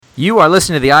You are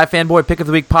listening to the iFanboy Pick of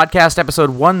the Week podcast, episode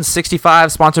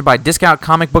 165, sponsored by Discount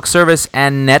Comic Book Service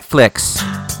and Netflix.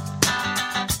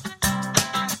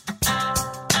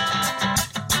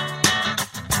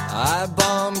 I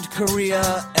bombed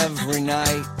Korea every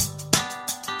night.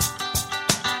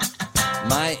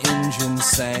 My engine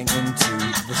sank into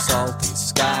the salty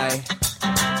sky.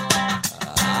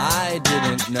 I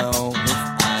didn't know if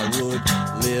I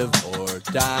would live or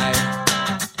die.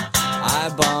 I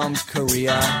bombed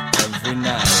Korea every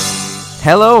night.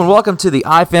 Hello and welcome to the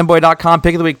iFanboy.com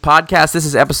Pick of the Week podcast. This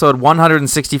is episode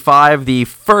 165, the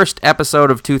first episode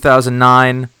of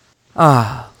 2009.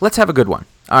 Let's have a good one.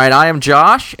 All right, I am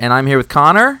Josh, and I'm here with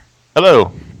Connor.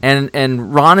 Hello.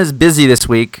 And Ron is busy this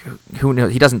week. Who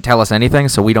knows? He doesn't tell us anything,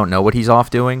 so we don't know what he's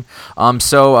off doing.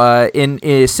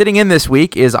 Sitting in this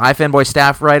week is iFanboy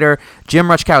staff writer Jim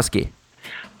Mroczkowski.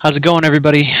 How's it going,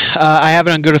 everybody? I have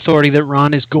it on good authority that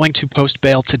Ron is going to post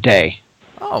bail today.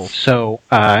 Oh. So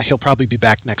he'll probably be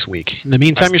back next week. In the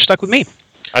meantime, you're stuck with me.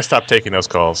 I stopped taking those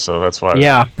calls, so that's why.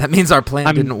 Yeah. That means our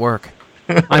plan didn't work.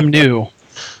 I'm new.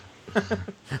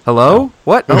 Hello?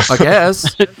 What? Oh, I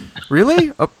guess.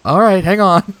 Really? Oh, all right, hang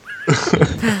on.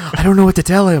 I don't know what to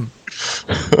tell him.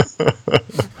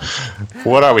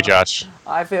 What are we, Josh?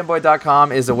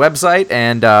 iFanboy.com is a website,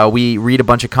 and we read a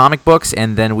bunch of comic books,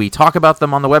 and then we talk about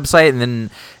them on the website, and then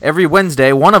every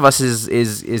Wednesday, one of us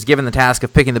is given the task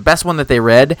of picking the best one that they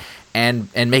read and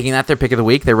making that their pick of the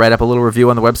week. They write up a little review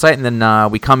on the website, and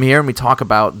then we come here and we talk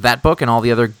about that book and all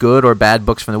the other good or bad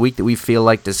books from the week that we feel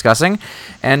like discussing,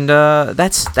 and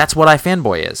that's what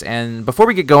iFanboy is. And before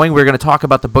we get going, we're going to talk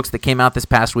about the books that came out this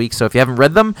past week, so if you haven't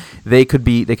read them, they could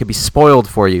be spoiled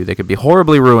for you. They could be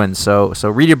horribly ruined, so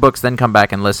read your books, then come back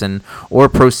and listen, or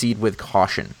proceed with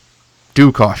caution.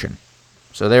 Do caution.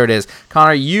 So there it is.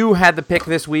 Connor, you had the pick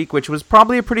this week, which was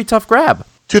probably a pretty tough grab.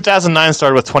 2009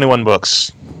 started with 21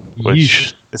 books,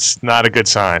 which is not a good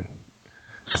sign.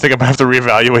 I think I'm going to have to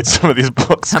reevaluate some of these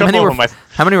books. How many were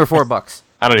 $4?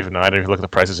 I don't even know. I don't even look at the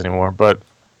prices anymore, but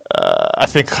I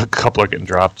think a couple are getting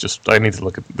dropped. I need to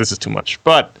look at this. Is too much.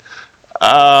 But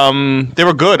they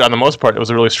were good on the most part. It was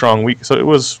a really strong week, so it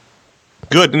was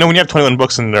good. You know, when you have 21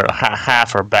 books and they're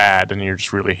half are bad, then you're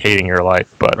just really hating your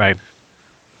life. But right.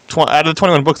 Out of the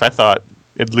 21 books, I thought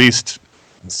at least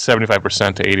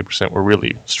 75% to 80% were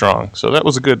really strong. So that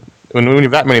was a good. When you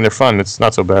have that many and they're fun, it's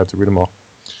not so bad to read them all.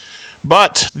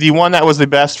 But the one that was the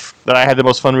best, that I had the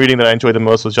most fun reading, that I enjoyed the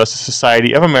most, was Justice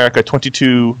Society of America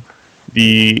 22,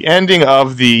 the ending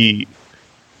of the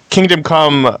Kingdom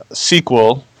Come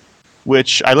sequel,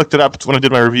 which I looked it up when I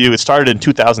did my review. It started in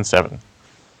 2007.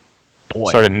 Boy.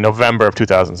 Started in November of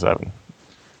 2007.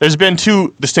 There's been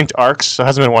two distinct arcs. So it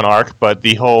hasn't been one arc, but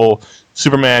the whole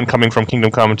Superman coming from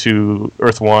Kingdom Come to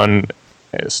Earth 1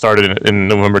 started in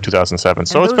November 2007.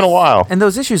 So it's been a while. And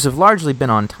those issues have largely been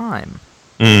on time.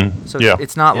 So yeah.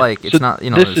 it's not like, it's not,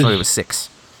 it was 6.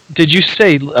 Did you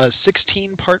say a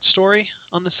 16-part story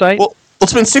on the site? Well,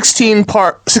 it's been 16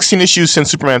 issues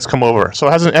since Superman's come over. So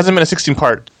it hasn't been a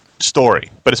 16-part story,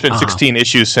 but it's been 16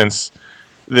 issues since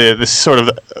this sort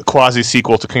of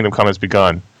quasi-sequel to Kingdom Come has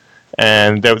begun.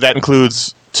 And that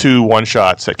includes 2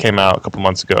 one-shots that came out a couple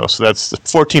months ago. So that's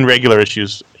 14 regular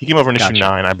issues. He came over in issue 9,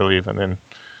 I believe, and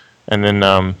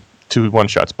then 2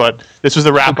 one-shots. But this was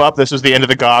the wrap-up. This was the end of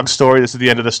the GOG story. This is the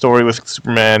end of the story with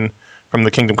Superman from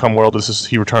the Kingdom Come world.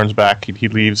 He returns back. He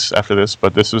leaves after this.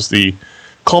 But this was the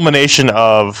culmination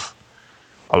of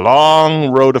a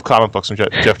long road of comic books from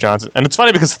Jeff Johns. And it's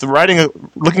funny because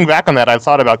looking back on that, I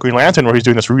thought about Green Lantern, where he's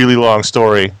doing this really long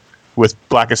story with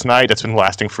Blackest Night that's been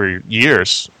lasting for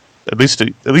years, at least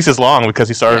as long, because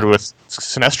he started with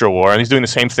Sinestro War, and he's doing the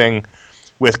same thing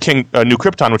with New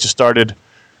Krypton, which has started,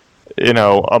 a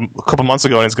couple months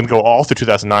ago, and it's going to go all through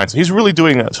 2009. So he's really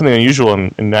doing something unusual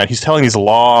in that he's telling these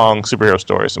long superhero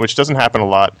stories, which doesn't happen a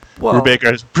lot. Well,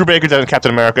 Brubaker does in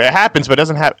Captain America. It happens, but it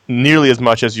doesn't happen nearly as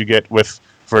much as you get with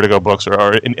Vertigo books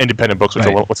or independent books,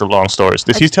 which are long stories.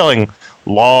 He's telling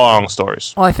long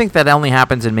stories. Well, I think that only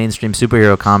happens in mainstream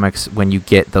superhero comics when you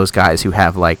get those guys who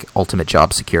have, like, ultimate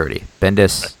job security.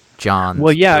 Bendis, Johns.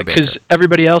 Well, yeah, because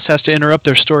everybody else has to interrupt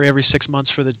their story every 6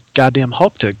 months for the goddamn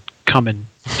Hulk to come and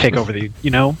take over the,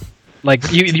 Like,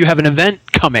 you have an event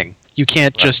coming. You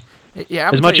can't just... Yeah,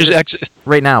 as much as...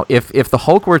 right now, if the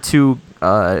Hulk were to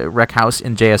wreck house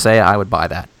in JSA, I would buy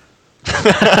that.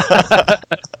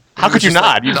 How could you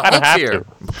not? You kind of have to.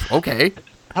 Okay.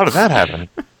 How did that happen?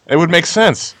 It would make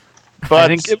sense.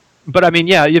 But most of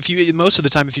the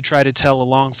time, if you try to tell a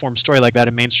long form story like that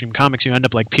in mainstream comics, you end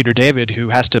up like Peter David, who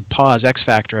has to pause X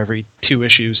Factor every 2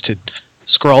 issues to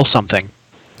scroll something.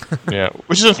 Yeah,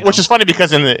 which is funny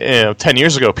because 10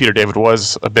 years ago, Peter David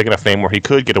was a big enough name where he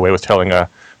could get away with telling a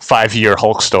 5-year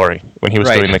Hulk story when he was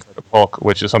doing the Incredible Hulk,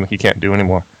 which is something he can't do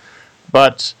anymore.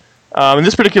 But in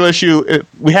this particular issue,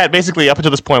 we had basically up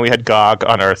until this point we had Gog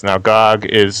on Earth. Now Gog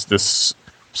is this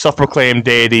self-proclaimed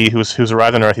deity who's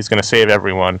arrived on Earth. He's going to save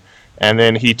everyone, and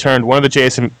then he turned one of the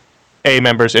JSA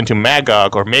members into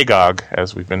Magog or Magog,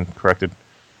 as we've been corrected.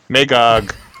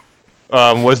 Magog.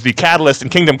 Was the catalyst in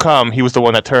Kingdom Come. He was the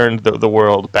one that turned the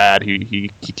world bad. He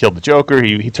killed the Joker.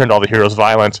 He turned all the heroes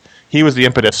violent. He was the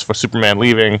impetus for Superman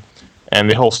leaving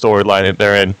and the whole storyline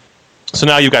therein. So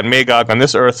now you've got Magog on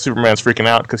this Earth. Superman's freaking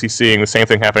out because he's seeing the same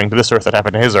thing happening to this Earth that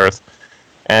happened to his Earth.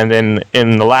 And then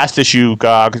in the last issue,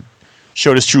 Gog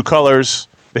showed his true colors.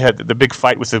 They had the big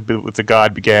fight with the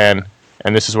god began,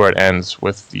 and this is where it ends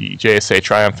with the JSA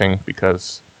triumphing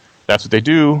because that's what they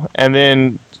do. And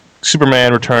then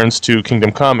Superman returns to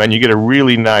Kingdom Come, and you get a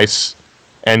really nice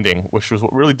ending, which was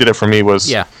what really did it for me. Was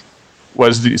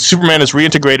the Superman is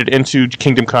reintegrated into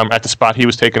Kingdom Come at the spot he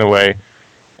was taken away,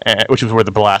 which was where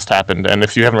the blast happened. And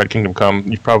if you haven't read Kingdom Come,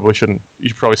 you probably shouldn't. You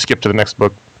should probably skip to the next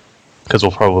book because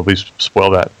we'll probably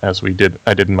spoil that as I did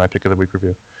in my pick of the week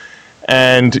review.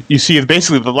 And you see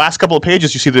basically the last couple of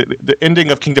pages. You see the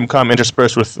ending of Kingdom Come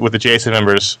interspersed with the JSA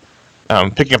members.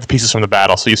 Picking up the pieces from the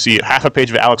battle. So you see half a page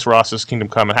of Alex Ross's Kingdom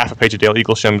Come and half a page of Dale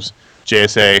Eaglesham's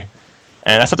JSA.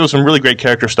 And I thought there was some really great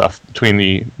character stuff between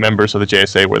the members of the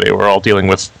JSA where they were all dealing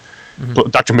with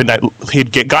Dr. Midnight.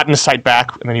 He'd gotten his sight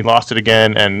back and then he lost it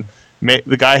again. And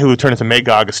the guy who turned into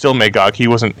Magog is still Magog. He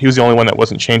was the only one that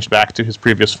wasn't changed back to his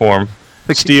previous form.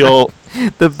 Steel.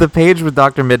 the page with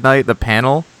Dr. Midnight, the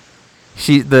panel.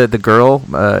 The girl,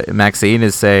 Maxine,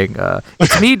 is saying,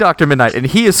 "It's me, Dr. Midnight," and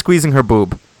he is squeezing her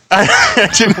boob. I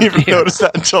didn't even notice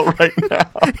that until right now.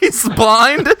 He's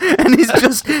blind, and he's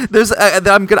just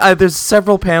there's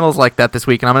several panels like that this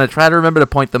week, and I'm gonna try to remember to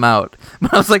point them out.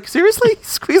 But I was like, seriously, he's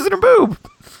squeezing her boob.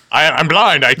 I'm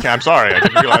blind. I'm sorry. I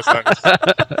didn't realize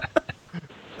that.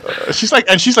 She's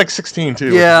like 16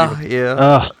 too.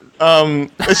 Yeah.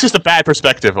 It's just a bad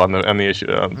perspective on the issue,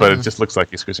 but it just looks like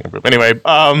he's squeezing a boob. Anyway,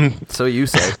 so you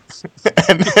say,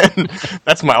 and then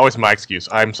that's always my excuse.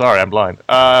 I'm sorry, I'm blind.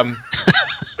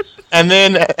 And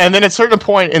then at a certain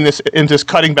point in this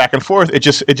cutting back and forth, it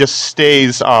just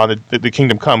stays on the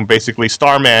Kingdom Come. Basically,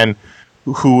 Starman,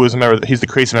 who was he's the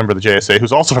crazy member of the JSA,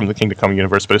 who's also from the Kingdom Come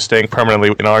universe, but is staying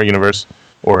permanently in our universe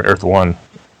or Earth 1.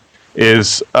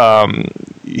 Is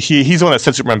he's the one that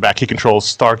sent Superman back. He controls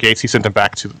Stargates. He sent him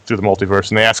back through the multiverse,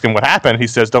 and they ask him what happened. He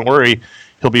says, "Don't worry,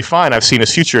 he'll be fine. I've seen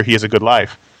his future. He has a good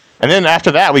life." And then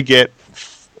after that, we get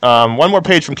one more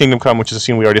page from Kingdom Come, which is a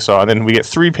scene we already saw, and then we get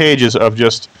 3 pages of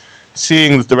just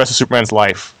seeing the rest of Superman's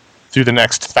life through the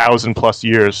next 1,000+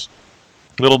 years.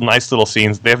 Nice little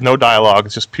scenes. They have no dialogue.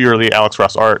 It's just purely Alex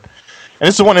Ross art. And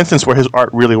this is one instance where his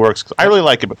art really works. I really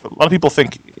like it, but a lot of people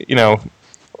think,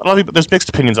 there's mixed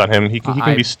opinions on him. He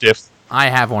can be stiff. I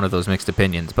have one of those mixed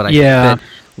opinions, but I think that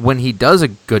when he does a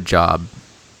good job,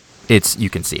 you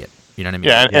can see it. You know what I mean?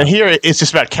 Yeah, and here it's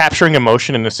just about capturing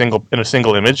emotion in a single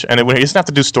image. And when he doesn't have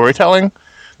to do storytelling,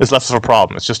 there's less of a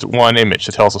problem. It's just one image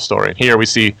that tells a story. And here we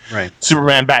see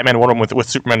Superman, Batman, Wonder Woman with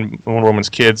Superman and Wonder Woman's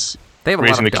kids. They have a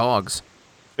lot of dogs.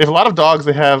 They have a lot of dogs.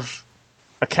 They have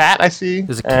a cat, I see.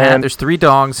 There's a cat. There's 3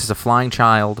 dogs. There's a flying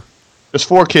child. There's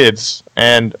 4 kids,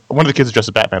 and one of the kids is dressed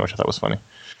as Batman, which I thought was funny.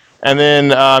 And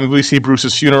then we see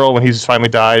Bruce's funeral when he's finally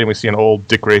died, and we see an old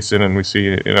Dick Grayson, and we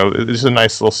see, this is a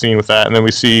nice little scene with that. And then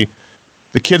we see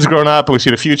the kids grown up, and we see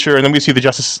the future, and then we see the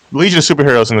Legion of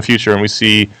Superheroes in the future, and we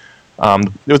see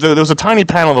there was a tiny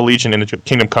panel of the Legion in the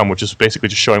Kingdom Come, which is basically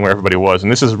just showing where everybody was,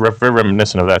 and this is very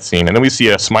reminiscent of that scene. And then we see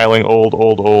a smiling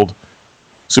old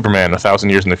Superman 1,000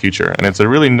 years in the future, and it's a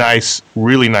really nice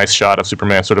shot of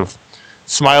Superman sort of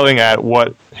smiling at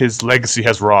what his legacy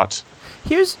has wrought.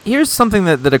 Here's something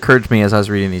that occurred to me as I was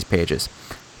reading these pages.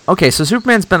 Okay, so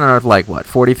Superman's been on Earth like,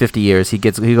 40, 50 years. He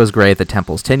goes gray at the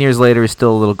temples. 10 years later, he's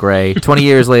still a little gray. 20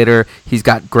 years later, he's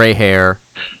got gray hair.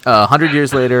 100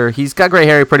 years later, he's got gray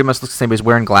hair. He pretty much looks the same, but he's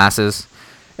wearing glasses.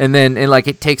 And then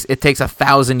it takes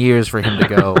 1,000 years for him to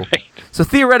go. Right. So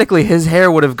theoretically, his hair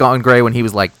would have gone gray when he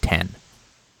was like 10.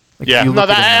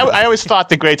 I always thought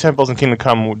the Gray Temples in Kingdom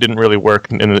Come didn't really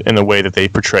work in the way that they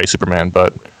portray Superman,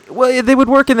 but... Well, they would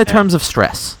work in the terms of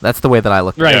stress. That's the way that I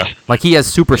look at it. Like, he has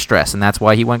super stress, and that's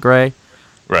why he went gray.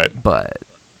 Right. But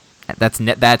that's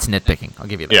nitpicking. I'll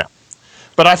give you that. Yeah.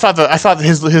 But I thought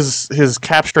his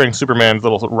capturing Superman's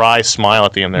little wry smile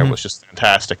at the end there was just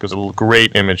fantastic. It was a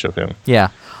great image of him. Yeah.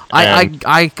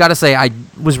 I gotta say, I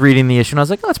was reading the issue and I was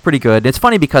like, oh, that's pretty good. It's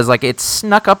funny because like it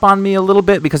snuck up on me a little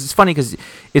bit because it's funny because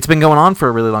it's been going on for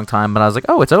a really long time, but I was like,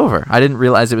 oh, it's over. I didn't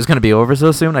realize it was going to be over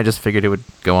so soon. I just figured it would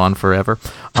go on forever.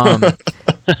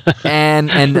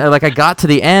 And like I got to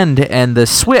the end and the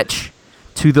switch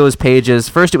to those pages,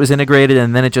 first it was integrated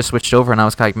and then it just switched over and I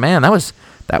was like, man, that was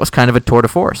kind of a tour de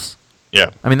force.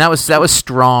 Yeah. I mean, that was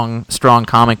strong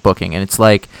comic booking, and it's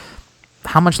like,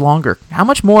 how much longer? How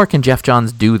much more can Jeff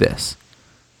Johns do this?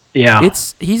 Yeah.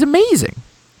 He's amazing.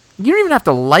 You don't even have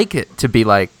to like it to be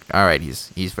like, all right, he's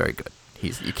very good.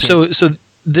 So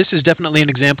this is definitely an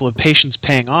example of patience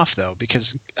paying off, though,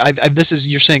 because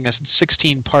you're saying a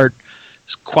 16-part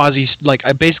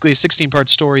basically a 16-part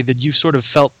story that you sort of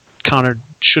felt Connor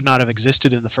should not have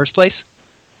existed in the first place,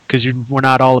 because you were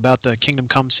not all about the Kingdom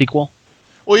Come sequel.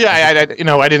 Well, yeah,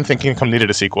 I didn't think Kingdom Come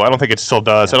needed a sequel. I don't think it still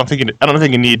does. I don't think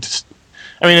it needs.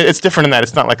 I mean, it's different in that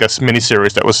it's not like a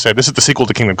miniseries that was said. This is the sequel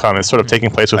to Kingdom Come. It's sort of taking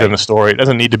place within the story. It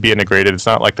doesn't need to be integrated. It's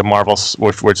not like the Marvel,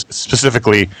 which it's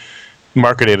specifically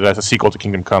marketed as a sequel to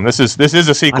Kingdom Come. This is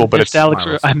a sequel, but it's.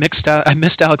 I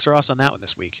missed Alex Ross on that one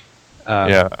this week.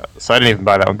 Yeah, so I didn't even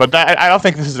buy that one. But I don't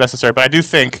think this is necessary. But I do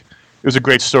think it was a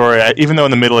great story. Even though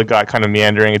in the middle it got kind of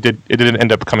meandering, it didn't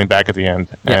end up coming back at the end.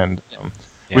 Yeah. And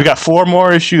we got 4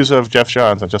 more issues of Jeff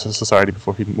Johns on Justice Society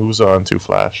before he moves on to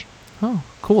Flash. Oh,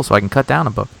 cool. So I can cut down a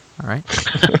book. All right.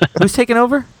 Who's taking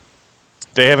over?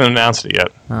 They haven't announced it yet.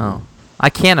 Oh. I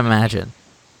can't imagine.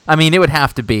 I mean, it would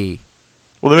have to be.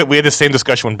 Well, we had the same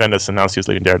discussion when Bendis announced he was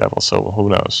leaving Daredevil, so who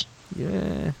knows?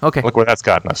 Yeah. Okay. Look where that's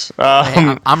gotten us.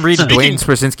 I'm reading Dwayne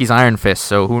Straczynski's Iron Fist,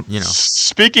 so who,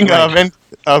 Speaking of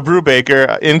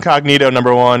Brubaker, Incognito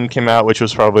 #1 came out, which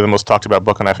was probably the most talked about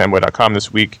book on ifanboy.com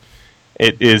this week.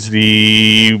 It is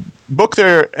the book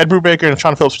Ed Brubaker and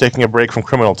Sean Phillips are taking a break from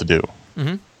Criminal to do.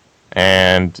 Mm-hmm.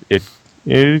 And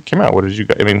it came out. What did you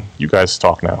guys... I mean, you guys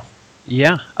talk now.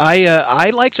 Yeah,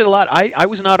 I liked it a lot. I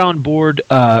was not on board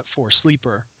for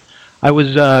Sleeper. I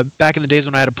was, back in the days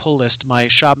when I had a pull list, my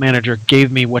shop manager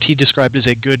gave me what he described as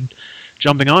a good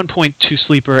jumping on point to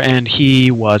Sleeper, and he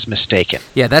was mistaken.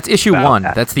 Yeah, that's issue 1.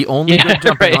 That's the only good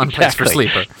jumping on place for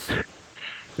Sleeper.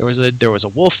 There was a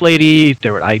wolf lady.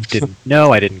 I didn't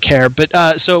know. I didn't care. But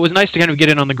so it was nice to kind of get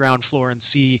in on the ground floor and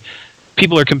see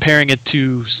people are comparing it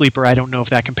to Sleeper. I don't know if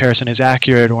that comparison is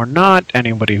accurate or not.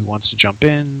 Anybody who wants to jump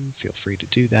in, feel free to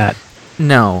do that.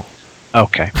 No.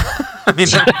 Okay.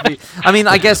 I mean,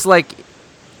 I guess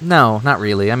no, not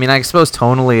really. I mean, I suppose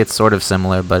tonally it's sort of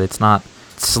similar, but it's not.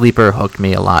 Sleeper hooked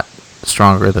me a lot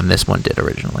stronger than this one did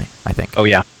originally, I think. Oh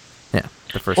yeah.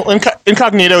 The first well,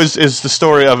 Incognito is the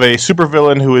story of a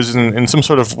supervillain who is in some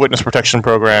sort of witness protection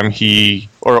program,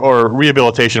 or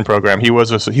rehabilitation program. He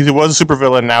was a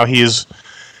supervillain. Now he is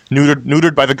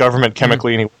neutered by the government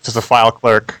chemically, and he works as a file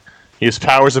clerk. His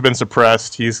powers have been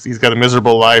suppressed. He's got a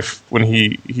miserable life when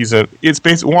it's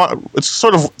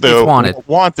sort of the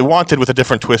wanted with a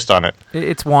different twist on it.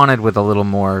 It's Wanted with a little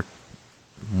more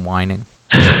whining.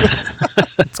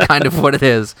 It's kind of what it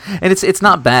is, and it's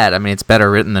not bad. I mean, it's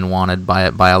better written than Wanted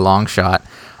by a long shot.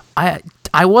 I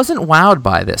wasn't wowed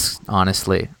by this,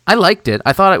 honestly. I liked it.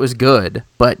 I thought it was good,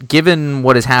 but given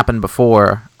what has happened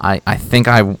before, I think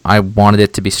I wanted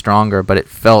it to be stronger, but it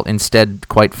felt instead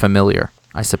quite familiar.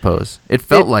 I suppose it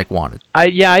felt like Wanted. I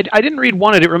didn't read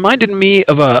Wanted. It reminded me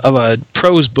of a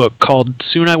prose book called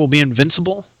 "Soon I Will Be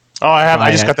Invincible." Oh, I have.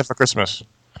 I just got that for Christmas.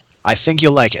 I think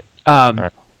you'll like it.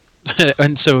 Right.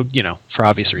 And so, for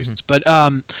obvious reasons. But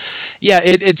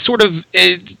it's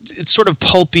sort of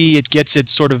pulpy. It gets it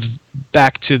sort of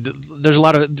back to there's a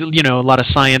lot of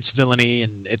science villainy,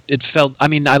 and it felt. I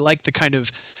mean, I like the kind of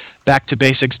back to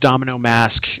basics Domino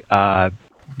Mask.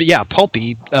 But yeah,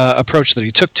 pulpy approach that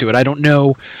he took to it. I don't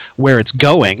know where it's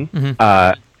going.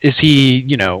 Mm-hmm. Is he,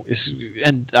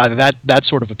 that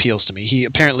sort of appeals to me. He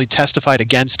apparently testified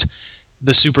against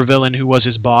the supervillain who was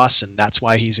his boss, and that's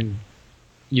why he's in,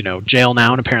 jail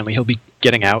now. And apparently he'll be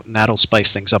getting out, and that'll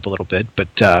spice things up a little bit.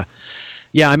 But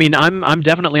I mean, I'm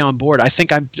definitely on board. I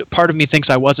think part of me thinks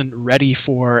I wasn't ready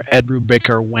for Ed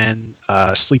Brubaker when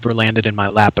Sleeper landed in my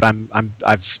lap, but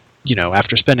I've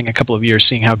after spending a couple of years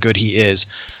seeing how good he is,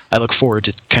 I look forward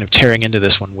to kind of tearing into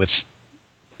this one with,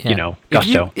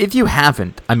 gusto. If you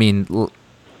haven't, I mean,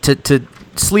 to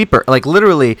Sleeper, like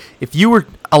literally, if you were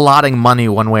allotting money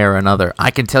one way or another,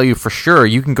 I can tell you for sure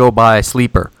you can go buy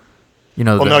Sleeper.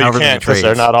 No, you can't because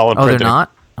they're not all in printing. Oh, they're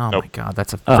not? Oh, nope. My God,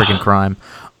 that's a friggin' crime.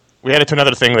 We added to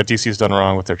another thing that DC's done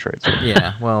wrong with their trades.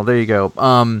 Yeah, well, there you go.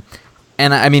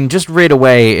 And I mean, just right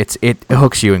away, it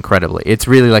hooks you incredibly. It's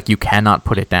really like you cannot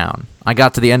put it down. I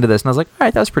got to the end of this, and I was like, all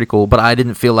right, that's pretty cool. But I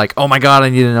didn't feel like, oh my God, I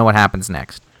need to know what happens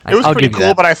next. It was I'll pretty give you cool,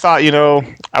 that. but I thought,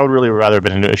 I would really rather have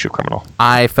been a new issue Criminal.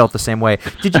 I felt the same way.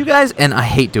 Did you guys? And I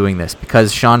hate doing this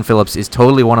because Sean Phillips is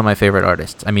totally one of my favorite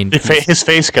artists. I mean, His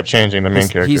face kept changing, the main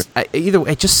character. Either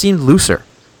way, it just seemed looser.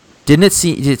 Didn't it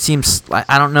seem? It seems.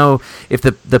 I don't know if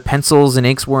the pencils and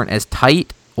inks weren't as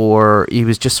tight, or he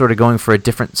was just sort of going for a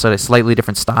different, sort of slightly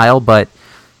different style, but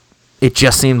it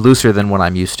just seemed looser than what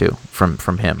I'm used to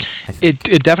from him.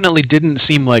 It definitely didn't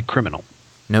seem like Criminal.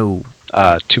 No.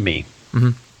 To me.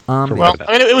 Mm-hmm. Well,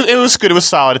 I mean, it was good. It was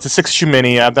solid. It's a 6-issue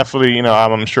mini. I'm definitely,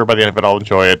 I'm sure by the end of it, I'll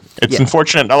enjoy it. It's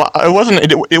unfortunate.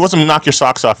 It wasn't knock your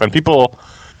socks off. And people,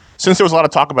 since there was a lot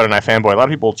of talk about it in iFanboy, a lot of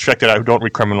people checked it out who don't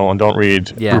read Criminal and don't read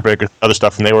Brubaker's other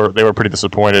stuff, and they were pretty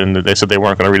disappointed. And they said they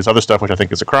weren't going to read his other stuff, which I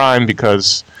think is a crime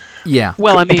because. Yeah.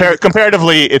 Well, I mean,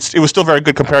 comparatively, it was still very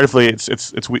good. Comparatively, it's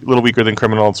a little weaker than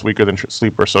Criminal. It's weaker than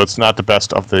Sleeper, so it's not the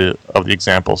best of the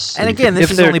examples. And again, this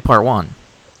is only part 1.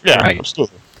 Yeah, right.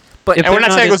 Absolutely. But we're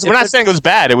not saying it was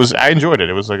bad. I enjoyed it.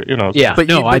 It was like Yeah, but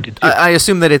no, I did. Too. I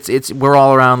assume that it's we're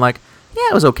all around like, yeah,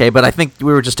 it was okay, but I think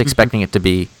we were just expecting it to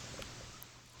be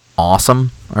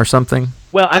awesome or something.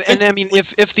 Well, I mean,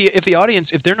 if the audience,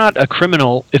 if they're not in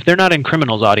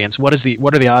Criminal's audience, what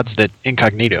are the odds that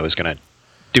Incognito is going to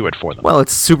do it for them? Well,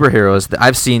 it's superheroes.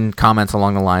 I've seen comments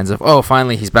along the lines of, "Oh,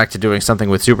 finally he's back to doing something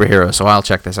with superheroes, so I'll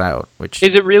check this out." Which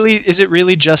is it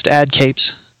really just add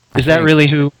capes? Is that really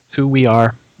who we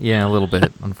are? Yeah, a little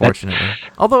bit, unfortunately.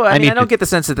 Although, I don't get the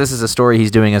sense that this is a story he's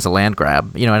doing as a land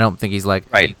grab. I don't think he's like,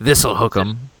 this'll hook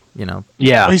him, Yeah.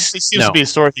 Well, he seems to be a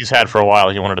story he's had for a while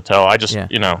he wanted to tell. I just,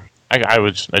 I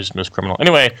just miss Criminal.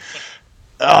 Anyway,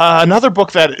 another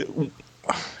book that,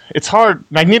 it's hard,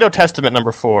 Magneto Testament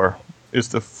 #4 is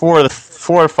the 4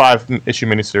 or 5 issue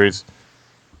miniseries.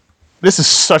 This is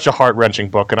such a heart-wrenching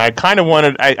book, and I kind of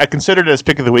I considered it as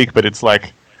pick of the week, but it's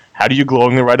like, how do you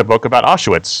glowingly write a book about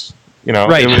Auschwitz?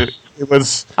 Right. It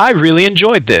was. I really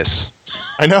enjoyed this.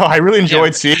 I know. I really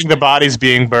enjoyed seeing the bodies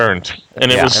being burned,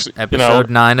 and it was episode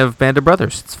 9 of Band of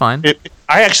Brothers. It's fine.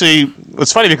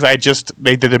 It's funny because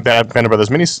they did a Band of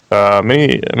Brothers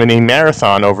mini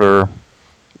marathon over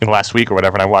last week or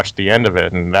whatever, and I watched the end of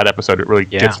it, and that episode it really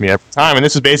gets me every time. And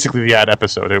this is basically the ad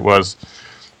episode. It was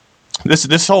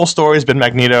this whole story has been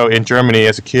Magneto in Germany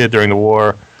as a kid during the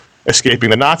war, escaping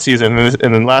the Nazis, and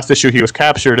in last issue he was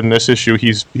captured. In this issue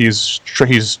he's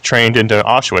trained into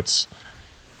Auschwitz,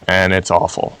 and it's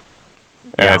awful.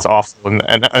 And it's awful,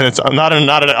 and it's not an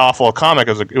awful comic.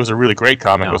 It was a really great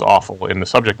comic. No. It was awful in the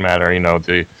subject matter.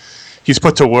 He's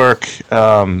put to work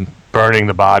burning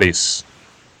the bodies,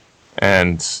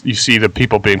 and you see the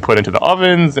people being put into the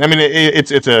ovens. I mean,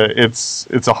 it's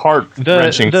a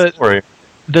heart-wrenching story.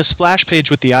 The splash page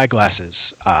with the eyeglasses,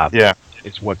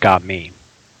 is what got me.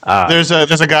 There's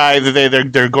a guy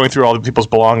they're going through all the people's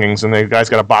belongings, and the guy's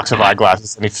got a box of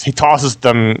eyeglasses, and he tosses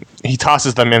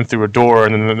them in through a door,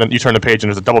 and then you turn the page, and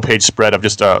there's a double page spread of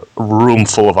just a room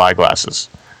full of eyeglasses,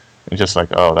 and just like,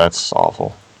 oh, that's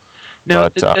awful. Now,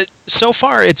 so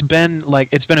far it's been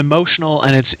emotional,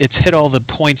 and it's hit all the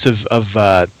points of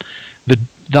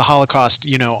the Holocaust,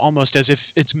 almost as if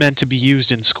it's meant to be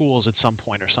used in schools at some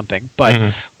point or something.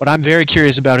 But what I'm very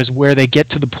curious about is where they get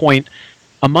to the point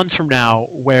a month from now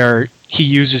where he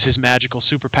uses his magical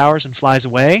superpowers and flies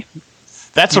away.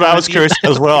 That's what I was curious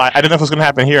as well. I don't know if it was going to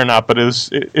happen here or not, but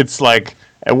it's like,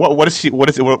 what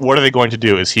are they going to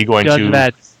do? Is he going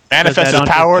to manifest his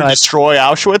power, destroy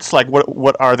Auschwitz? Like,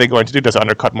 what are they going to do? Does it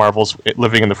undercut Marvel's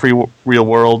living in the real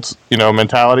world,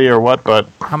 mentality, or what? But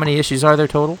how many issues are there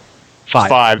total?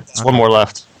 5. There's one more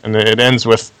left, and it ends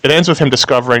with him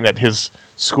discovering that his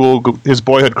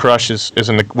boyhood crush is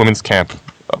in the women's camp,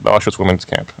 the Auschwitz women's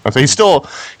camp. And so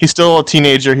he's still a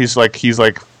teenager. He's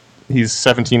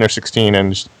 17 or 16,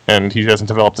 and he hasn't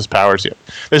developed his powers yet.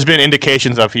 There's been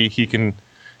indications of he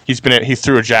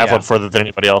threw a javelin further than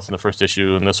anybody else in the first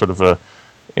issue, and this sort of a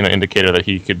indicator that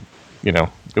he could, it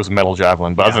was a metal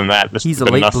javelin. But other than that, he's a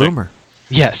late bloomer.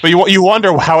 Yes, but you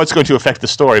wonder how it's going to affect the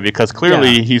story, because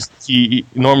clearly he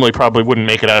normally probably wouldn't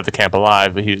make it out of the camp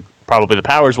alive. But probably the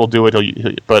powers will do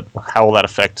it. But how will that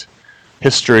affect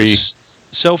history?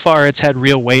 So far, it's had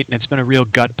real weight, and it's been a real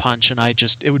gut punch. And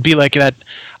it would be like that.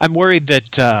 I'm worried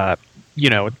that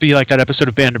it'd be like that episode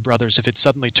of Band of Brothers if it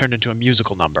suddenly turned into a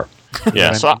musical number.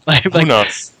 Yeah, so who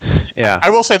knows? Yeah, I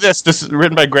will say this is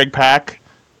written by Greg Pak.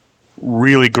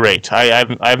 Really great.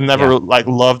 I've never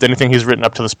loved anything he's written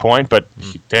up to this point, but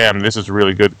damn, this is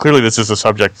really good. Clearly, this is a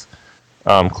subject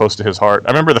close to his heart.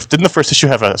 I remember didn't the first issue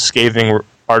have a scathing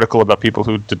article about people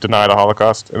who deny the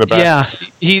Holocaust in the back. Yeah,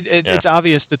 it's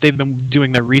obvious that they've been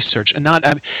doing their research, and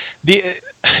and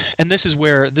this is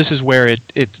where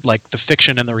it like the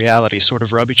fiction and the reality sort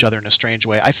of rub each other in a strange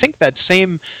way. I think that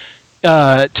same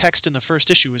text in the first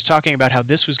issue was talking about how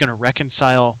this was going to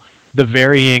reconcile the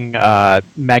varying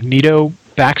Magneto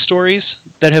backstories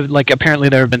that have, like, apparently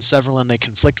there have been several and they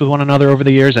conflict with one another over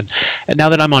the years, and now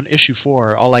that I'm on issue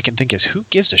 4, all I can think is, who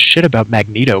gives a shit about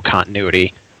Magneto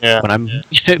continuity when I'm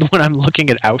looking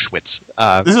at Auschwitz?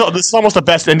 This is almost the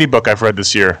best indie book I've read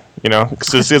this year. You know,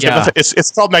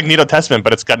 it's called Magneto Testament,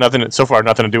 but it's got nothing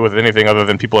to do with anything other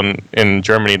than people in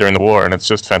Germany during the war, and it's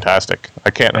just fantastic.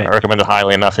 I can't recommend it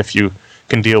highly enough if you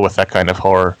can deal with that kind of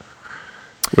horror,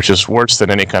 which is worse than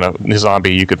any kind of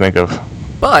zombie you could think of.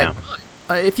 But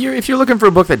if you're looking for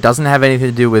a book that doesn't have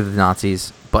anything to do with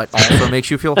Nazis, but also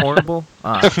makes you feel horrible,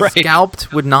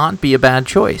 Scalped would not be a bad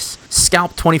choice.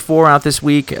 Scalped 24 out this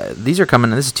week. These are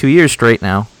coming. This is 2 years straight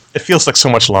now. It feels like so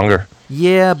much longer.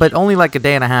 Yeah, but only like a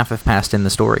day and a half have passed in the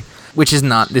story, which is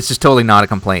not. This is totally not a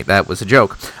complaint. That was a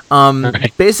joke.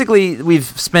 Basically, we've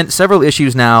spent several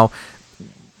issues now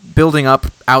building up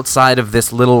outside of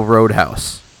this little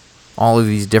roadhouse. All of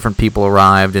these different people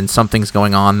arrived, and something's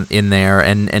going on in there,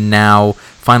 and now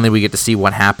finally we get to see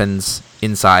what happens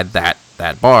inside that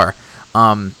bar.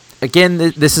 Again,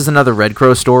 this is another Red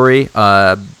Crow story.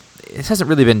 It hasn't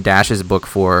really been Dash's book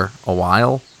for a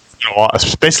while.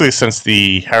 It's basically since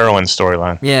the heroine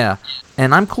storyline. Yeah,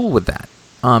 and I'm cool with that.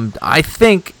 I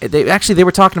think they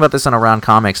were talking about this on Around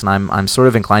Comics, and I'm sort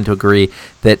of inclined to agree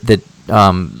that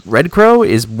Red Crow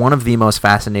is one of the most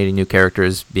fascinating new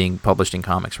characters being published in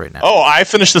comics right now. Oh, I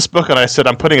finished this book and I said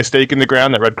I'm putting a stake in the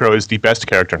ground that Red Crow is the best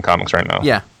character in comics right now.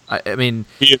 Yeah, I mean,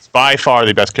 he is by far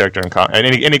the best character in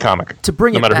any comic. To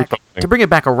bring it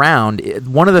back around,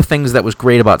 one of the things that was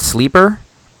great about Sleeper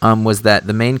was that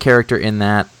the main character in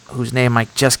that, whose name I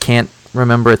just can't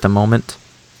remember at the moment.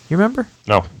 You remember?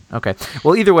 No. Okay.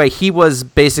 Well, either way, he was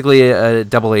basically a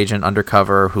double agent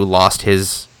undercover who lost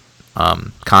his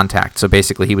contact. So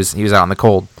basically, he was out in the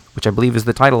cold, which I believe is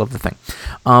the title of the thing.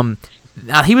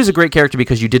 Now, he was a great character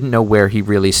because you didn't know where he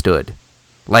really stood.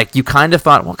 Like, you kind of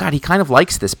thought, well, God, he kind of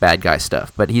likes this bad guy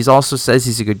stuff, but he's also says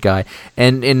he's a good guy.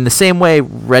 And in the same way,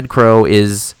 Red Crow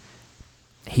he's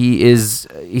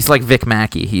like Vic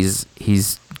Mackey.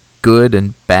 He's good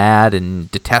and bad and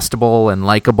detestable and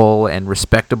likable and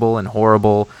respectable and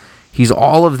horrible. He's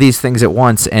all of these things at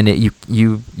once, and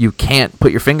you can't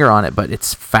put your finger on it, but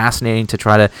it's fascinating to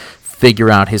try to figure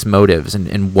out his motives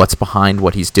and what's behind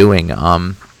what he's doing.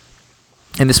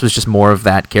 And this was just more of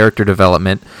that character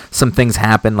development. Some things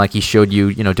happen, like he showed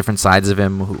you, different sides of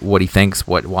him, what he thinks,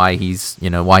 why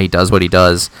he does what he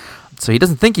does. So he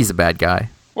doesn't think he's a bad guy.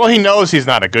 Well, he knows he's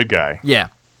not a good guy. Yeah,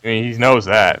 I mean, he knows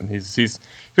that.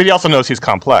 But he also knows he's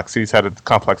complex. He's had a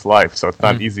complex life, so it's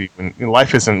not easy.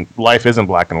 Life isn't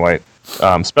black and white,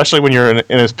 especially when you're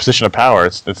in a position of power.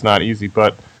 It's not easy.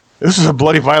 But this is a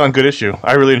bloody violent good issue.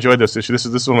 I really enjoyed this issue. This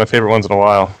is one of my favorite ones in a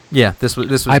while. Yeah, this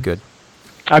was good.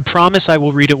 I promise I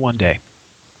will read it one day.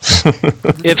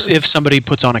 if somebody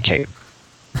puts on a cape.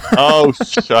 Oh,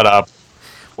 shut up.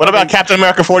 What about Captain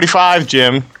America 45,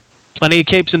 Jim? Plenty of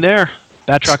capes in there.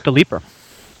 Batroc the Leaper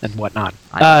and whatnot.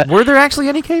 Were there actually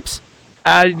any capes?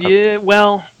 Yeah,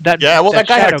 well, that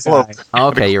guy had a cloak. Oh,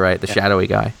 okay, you're right. The shadowy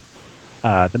guy.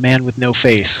 The man with no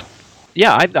face.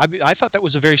 Yeah, I thought that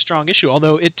was a very strong issue,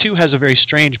 although it too has a very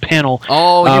strange panel.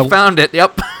 Oh, you found it.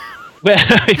 Yep.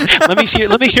 Let me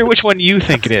hear which one you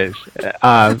think it is.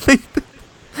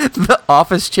 The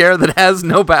office chair that has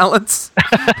no balance.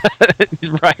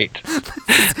 Right.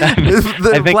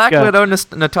 The Black Widow,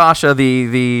 Natasha,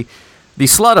 the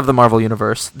slut of the Marvel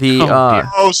Universe.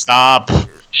 Stop.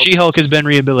 She-Hulk has been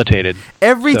rehabilitated.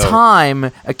 Every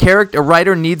time a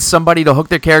writer needs somebody to hook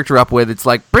their character up with, it's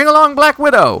like, bring along Black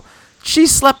Widow. She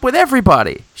slept with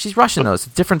everybody. She's Russian, though. It's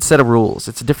a different set of rules.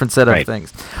 It's a different set of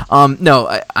things.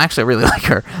 No, I really like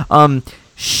her.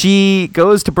 She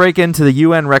goes to break into the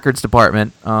UN records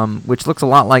department, which looks a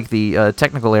lot like the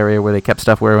technical area where they kept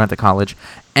stuff where I went to college.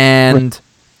 And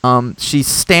she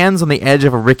stands on the edge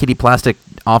of a rickety plastic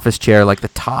office chair, like the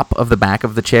top of the back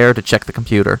of the chair, to check the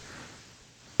computer.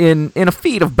 In a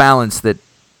feat of balance that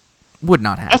would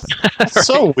not happen. That's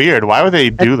so weird. Why would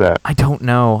they do that? I don't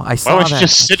know. Why would you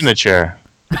just sit in a chair?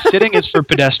 Sitting is for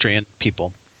pedestrian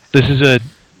people. This is a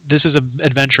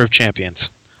adventure of champions.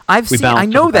 I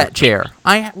know that chair.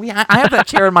 I have that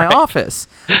chair in my office.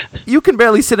 You can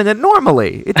barely sit in it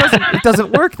normally. It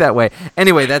doesn't work that way.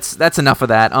 Anyway, that's enough of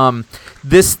that.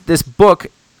 This book,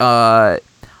 I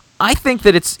think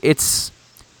that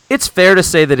it's fair to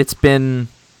say that it's been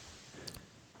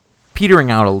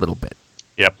petering out a little bit.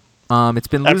 Yep. It's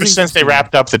been losing ever since they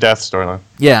wrapped up the Death storyline.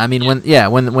 Yeah, I mean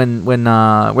when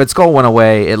Red Skull went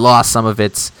away, it lost some of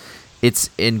its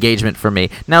engagement for me.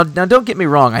 Now don't get me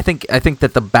wrong. I think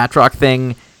that the Batroc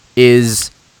thing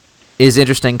is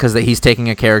interesting because he's taking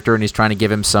a character and he's trying to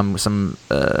give him some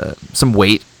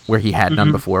weight where he had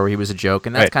none before, where he was a joke,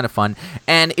 and that's kind of fun.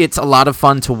 And it's a lot of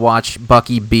fun to watch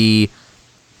Bucky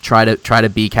try to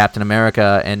be Captain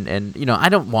America, and you know, I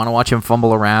don't want to watch him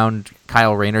fumble around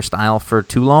Kyle Rayner style for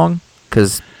too long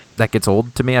because that gets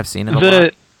old to me. I've seen it a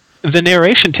lot. The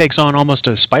narration takes on almost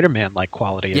a Spider-Man like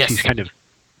quality as he's kind of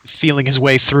feeling his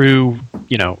way through,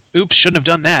 you know, oops, shouldn't have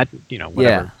done that, you know,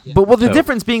 whatever. Yeah. But the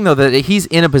difference being though that he's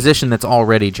in a position that's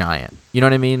already giant. You know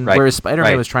what I mean? Right. Whereas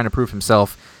Spider-Man was trying to prove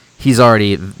himself. He's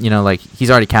already, you know, like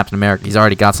he's already Captain America. He's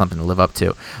already got something to live up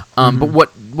to.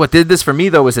 But what did this for me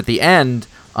though was at the end,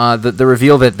 the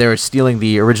reveal that they're stealing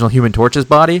the original Human Torch's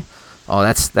body. Oh,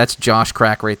 that's Josh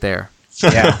Crack right there.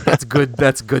 Yeah, that's good.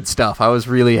 That's good stuff. I was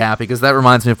really happy because that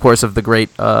reminds me, of course, of the great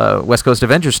West Coast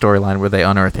Avengers storyline where they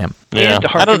unearth him. Yeah. And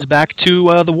harkens back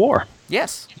to the war.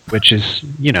 Yes, which is,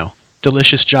 you know,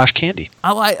 delicious Josh candy.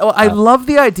 I love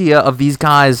the idea of these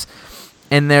guys.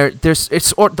 And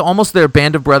it's almost their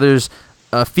Band of Brothers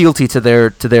fealty to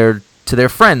their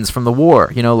friends from the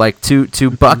war. You know, like to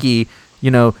Bucky,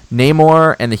 you know,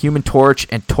 Namor and the Human Torch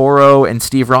and Toro and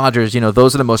Steve Rogers. You know,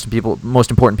 those are the most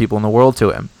important people in the world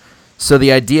to him. So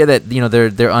the idea that, you know,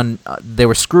 they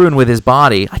were screwing with his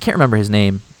body. I can't remember his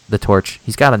name. The Torch.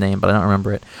 He's got a name, but I don't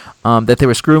remember it. That they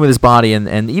were screwing with his body,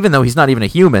 and even though he's not even a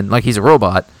human, like he's a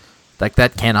robot. Like,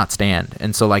 that cannot stand.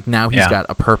 And so, like, now he's got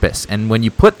a purpose. And when you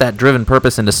put that driven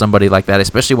purpose into somebody like that,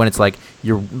 especially when it's like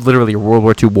you're literally a World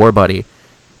War II war buddy,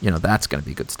 you know, that's going to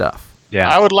be good stuff. Yeah.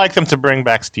 I would like them to bring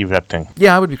back Steve Epting.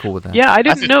 Yeah, I would be cool with that. Yeah, I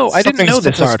didn't know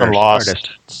this artist.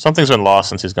 Something's been lost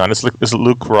since he's gone. It's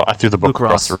Luke Ross. I threw the book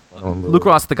across the room. Luke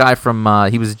Ross, the guy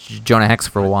from, he was Jonah Hex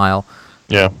for a while.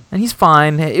 Yeah. And he's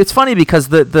fine. It's funny because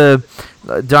the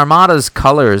D'Armata's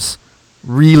colors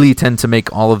really tend to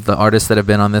make all of the artists that have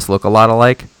been on this look a lot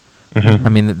alike. I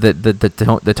mean,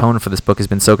 the tone for this book has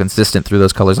been so consistent through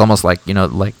those colors, almost like, you know,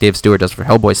 like Dave Stewart does for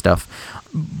Hellboy stuff.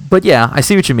 But yeah, I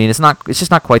see what you mean. It's just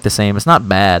not quite the same. It's not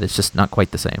bad. It's just not quite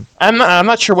the same. I'm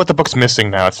not sure what the book's missing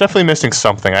now. It's definitely missing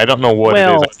something. I don't know what it is.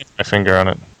 I can't put my finger on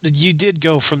it. You did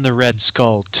go from the Red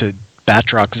Skull to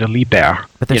Batroc the Leaper.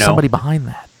 But there's somebody behind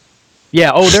that.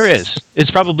 Yeah, there is.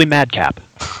 It's probably Madcap.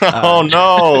 Oh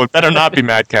no! It better not be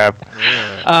Madcap.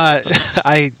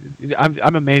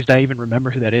 I'm amazed I even remember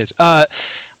who that is.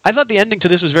 I thought the ending to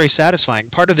this was very satisfying.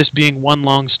 Part of this being one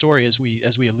long story, as we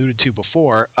alluded to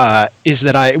before, is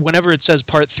that whenever it says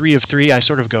part 3 of 3, I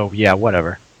sort of go, yeah,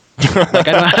 whatever. Like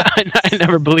I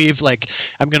never believe like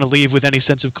I'm going to leave with any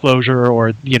sense of closure,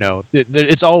 or you know,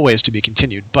 it's always to be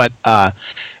continued. But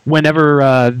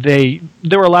whenever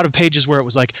there were a lot of pages where it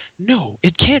was like, no,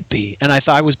 it can't be, and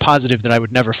I was positive that I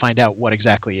would never find out what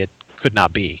exactly it could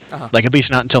not be. Like at least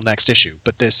not until next issue.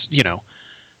 But this, you know,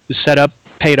 the setup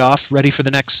paid off, ready for the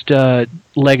next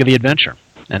leg of the adventure,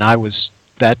 and I was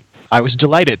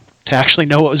delighted to actually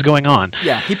know what was going on.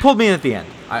 Yeah, he pulled me in at the end.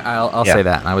 I'll say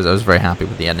that. And I was very happy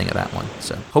with the ending of that one.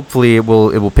 So hopefully it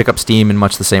will pick up steam in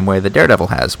much the same way that Daredevil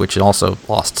has, which also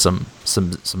lost some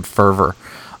fervor.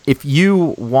 If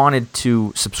you wanted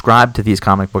to subscribe to these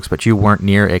comic books, but you weren't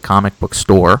near a comic book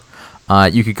store,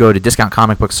 you could go to Discount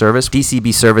Comic Book Service,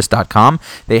 dcbservice.com.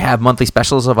 They have monthly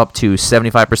specials of up to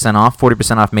 75% off,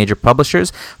 40% off major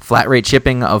publishers, flat rate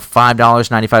shipping of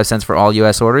 $5.95 for all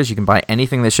U.S. orders. You can buy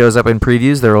anything that shows up in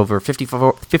previews. There are over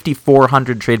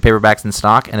 5,400 trade paperbacks in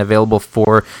stock and available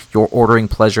for your ordering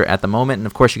pleasure at the moment. And,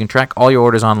 of course, you can track all your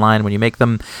orders online when you make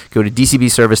them. Go to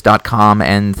dcbservice.com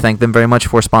and thank them very much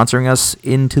for sponsoring us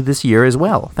into this year as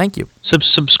well. Thank you.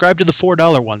 Subscribe to the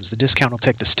 $4 ones. The discount will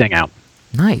take the sting out.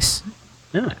 Nice.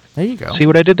 Yeah. There you go. See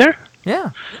what I did there?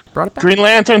 Yeah. Brought it back. Green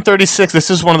Lantern 36. This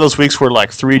is one of those weeks where like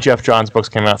 3 Jeff Johns books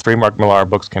came out, 3 Mark Millar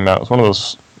books came out. It's one of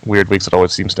those weird weeks that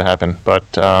always seems to happen. But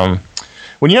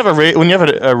when you have a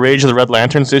Rage of the Red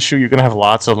Lanterns issue, you're going to have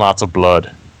lots and lots of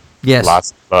blood. Yes.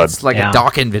 Lots of blood. It's like a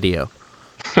Dawkins video.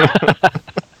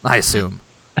 I assume.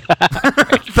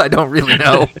 I don't really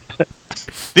know.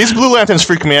 These Blue Lanterns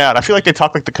freak me out. I feel like they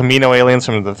talk like the Camino aliens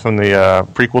from the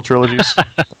prequel trilogies.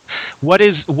 What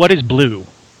is blue?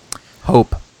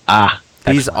 Hope.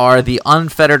 These are the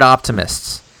unfettered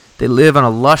optimists. They live on a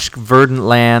lush, verdant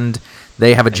land.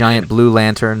 They have a giant blue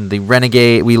lantern. The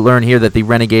renegade. We learn here that the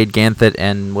renegade Ganthet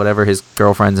and whatever his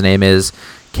girlfriend's name is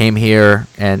came here,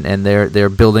 and they're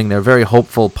building their very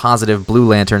hopeful, positive blue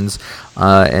lanterns,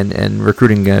 and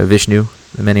recruiting Vishnu,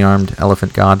 the many-armed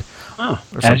elephant god. So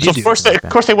of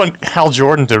course they want Hal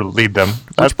Jordan to lead them.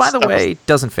 Which, by the way,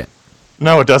 doesn't fit.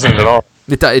 No, it doesn't at all.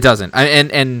 It doesn't.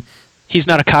 And He's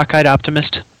not a cockeyed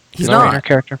optimist. he's The not. Rainer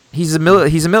character. He's a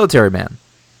military man.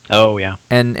 Oh yeah.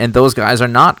 And those guys are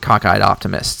not cockeyed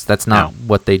optimists. That's not No.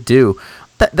 what they do.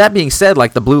 That being said,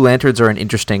 like, the Blue Lanterns are an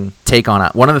interesting take on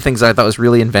it. One of the things I thought was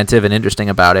really inventive and interesting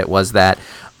about it was that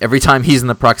every time he's in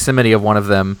the proximity of one of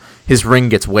them, his ring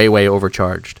gets way, way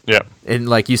overcharged. Yeah. And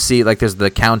like you see, like, there's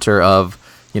the counter of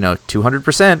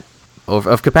 200%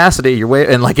 of capacity. You're way,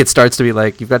 and like it starts to be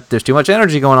like there's too much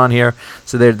energy going on here,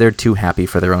 so they're too happy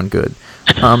for their own good.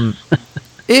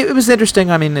 It was interesting.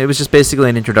 I mean, it was just basically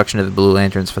an introduction to the Blue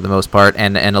Lanterns for the most part,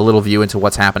 and a little view into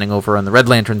what's happening over in the Red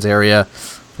Lanterns area,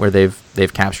 where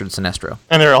they've captured Sinestro.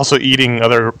 And they're also eating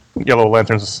other Yellow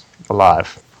Lanterns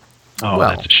alive. Oh, Well,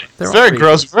 that's a shame. they're It's all very pretty-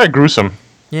 gross, very gruesome.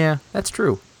 Yeah, that's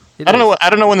true. It I don't is. know. I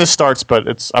don't know when this starts,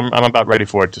 but I'm about ready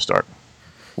for it to start.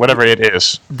 Whatever it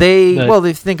is. They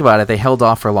The- think about it. They held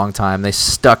off for a long time. They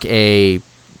stuck a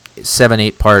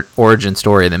 7-8 part origin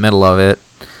story in the middle of it.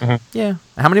 Mhm. Yeah.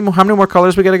 How many more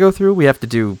colors we got to go through? We got to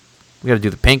do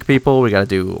the pink people. We got to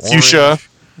do orange. Fuchsia,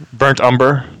 burnt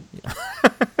umber,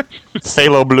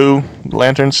 phthalo blue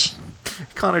lanterns.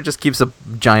 Connor just keeps a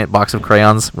giant box of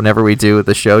crayons whenever we do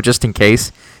the show, just in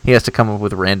case he has to come up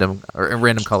with random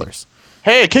colors.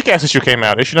 Hey, a Kick-Ass issue came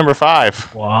out, issue number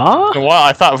 5. What? Well,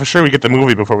 I thought for sure we'd get the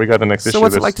movie before we got the next issue. So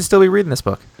what's it like to still be reading this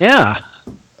book? Yeah.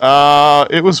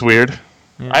 It was weird.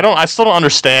 Yeah. I still don't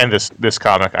understand this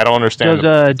comic. I don't understand.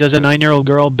 Does a 9-year-old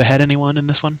girl behead anyone in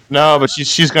this one? No, but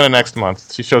she's gonna next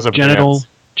month. She shows up. at the end.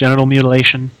 Genital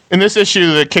mutilation. In this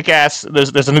issue, the Kick-Ass,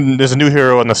 there's a new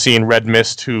hero on the scene, Red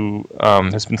Mist, who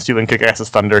has been stealing Kick-Ass's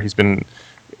thunder. He's been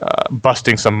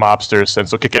busting some mobsters, and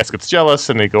so Kick-Ass gets jealous,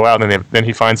 and they go out, and then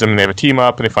he finds them, and they have a team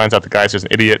up, and he finds out the guy's just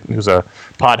an idiot who's a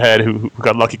pothead who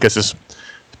got lucky because his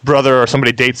brother or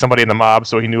somebody dates somebody in the mob,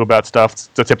 so he knew about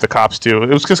stuff to tip the cops to. It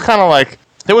was just kind of like,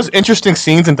 there was interesting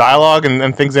scenes and dialogue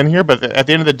and things in here, but at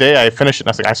the end of the day, I finished it, and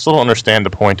I was like, I still don't understand the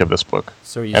point of this book.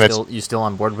 So And you still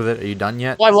on board with it? Are you done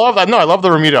yet? Well, I love that. No, I love the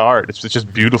Romita art. It's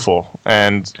just beautiful,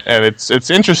 and it's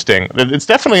interesting. It's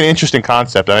definitely an interesting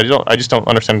concept. And I just don't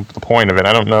understand the point of it.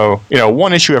 I don't know.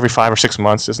 One issue every 5 or 6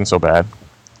 months isn't so bad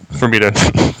for me to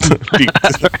be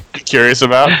curious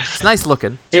about. It's nice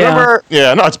looking. Do you remember?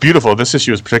 Yeah, no, it's beautiful. This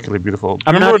issue is particularly beautiful.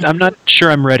 I'm Remember not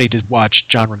sure I'm ready to watch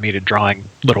John Romita drawing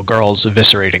little girls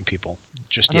eviscerating people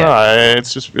just yet.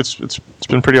 it's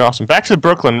been pretty awesome. Back to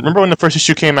Brooklyn. Remember when the first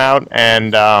issue came out,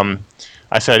 and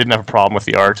I said I didn't have a problem with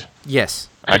the art? Yes.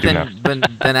 I do Then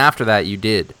after that, you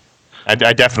did. I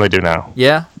definitely do now.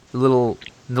 Yeah? A little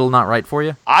not right for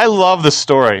you? I love the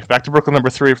story. Back to Brooklyn number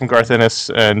 3 from Garth Ennis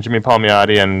and Jimmy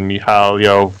Palmiotti and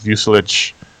Mihailo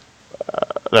Vucelic.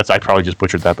 I probably just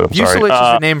butchered that, but I'm sorry.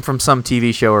 Vucelic is a name from some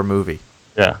TV show or movie.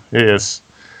 Yeah, it is.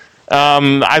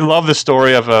 I love the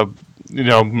story of a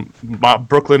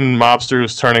Brooklyn mobster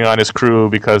who's turning on his crew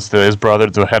because his brother,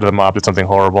 the head of the mob, did something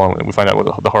horrible, and we find out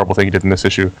what the horrible thing he did in this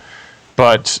issue.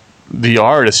 But the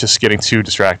art is just getting too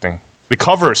distracting. The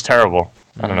cover is terrible.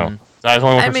 I don't know.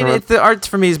 I mean, the art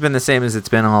for me has been the same as it's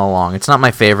been all along. It's not my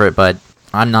favorite, but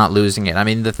I'm not losing it. I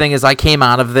mean, the thing is, I came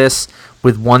out of this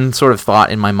with one sort of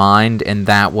thought in my mind, and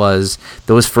that was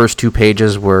those first 2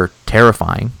 pages were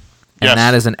terrifying, and Yes.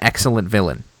 that is an excellent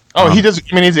villain. Oh, he does.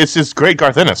 I mean, it's just great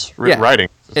Garth Ennis writing.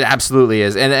 It absolutely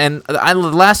is. And the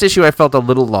last issue I felt a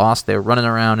little lost. They were running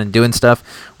around and doing stuff,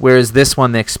 whereas this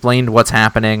one they explained what's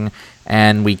happening,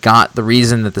 and we got the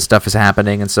reason that the stuff is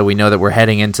happening, and so we know that we're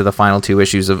heading into the final 2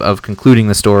 issues of concluding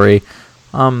the story.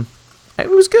 It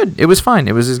was good. It was fine.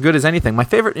 It was as good as anything. My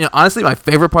favorite, honestly, my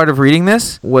favorite part of reading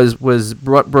this was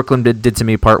what Brooklyn did to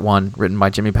me, part 1, written by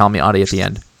Jimmy Palmiotti at the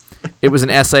end. It was an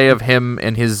essay of him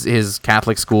and his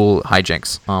Catholic school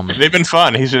hijinks. They've been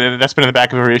fun. That's been in the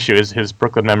back of every issue. His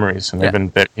Brooklyn memories, and they've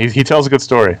been. He tells a good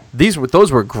story.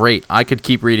 Those were great. I could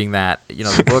keep reading that.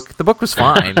 The book was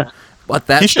fine, but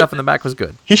that stuff in the back was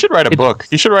good. He should write a book.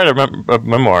 He should write a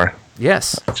memoir.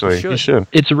 Yes, Actually, he should.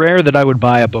 It's rare that I would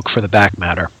buy a book for the back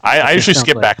matter. I usually sounds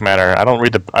skip like- back matter. I don't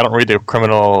read the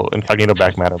criminal incognito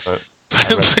back matter, but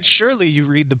But surely you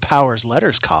read the Powers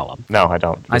Letters column. no, I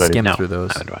don't. I skimmed No, through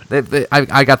those. neither do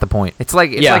I got the point. It's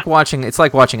like watching a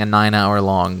 9-hour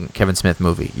long Kevin Smith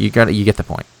movie. You get the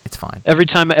point. It's fine. Every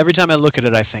time I look at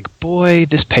it, I think, boy,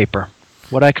 this paper,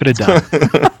 what I could have done.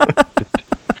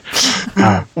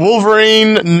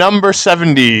 Wolverine number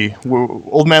 70,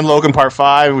 Old Man Logan Part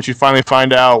 5, which you finally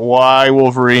find out why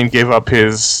Wolverine gave up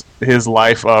his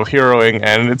life of heroing,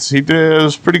 and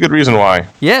there's a pretty good reason why.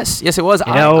 Yes, it was.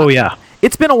 Oh yeah.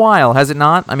 It's been a while, has it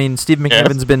not? I mean, Steve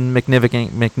McNiven's been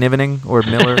McNivening or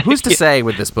Miller. Who's to say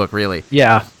with this book, really?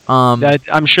 Yeah.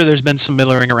 I'm sure there's been some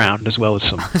Millering around as well as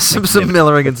some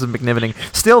Millering and some McNivening.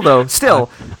 Still,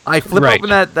 I flip open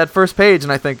that first page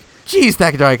and I think, geez,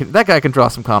 that guy can draw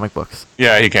some comic books.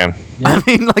 Yeah, he can. Yeah. I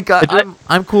mean, like,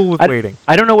 I'm cool with waiting.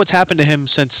 I don't know what's happened to him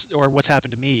or what's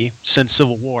happened to me since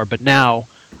Civil War, but now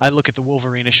I look at the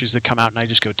Wolverine issues that come out and I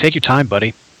just go, take your time,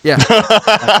 buddy. Yeah.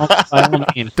 By all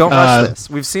means. Don't rush this.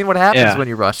 We've seen what happens when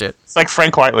you rush it. It's like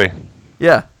Frank Whiteley.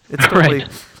 Yeah. It's totally...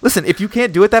 Right. Listen, if you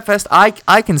can't do it that fast,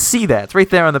 I can see that. It's right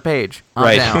there on the page.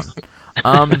 I'm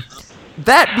down.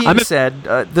 That being said,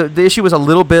 the issue was a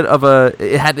little bit of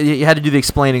you had to do the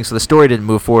explaining, so the story didn't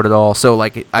move forward at all. So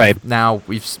like now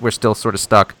we're still sort of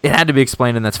stuck. It had to be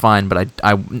explained, and that's fine. But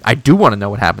I do want to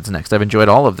know what happens next. I've enjoyed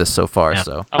all of this so far. Yeah.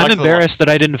 So I'm embarrassed that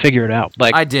I didn't figure it out.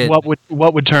 Like I did.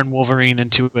 What would turn Wolverine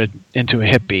into a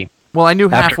hippie? Well, I knew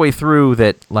halfway through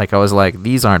that, like, I was like,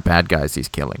 these aren't bad guys he's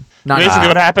killing. Basically,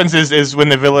 what happens is when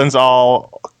the villains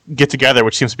all get together,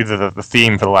 which seems to be the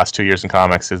theme for the last 2 years in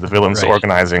comics, is the villains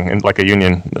organizing in like a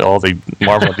union, all the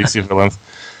Marvel and DC villains.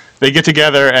 They get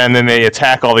together and then they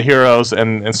attack all the heroes,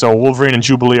 and so Wolverine and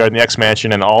Jubilee are in the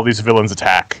X-Mansion, and all these villains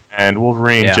attack, and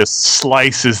Wolverine just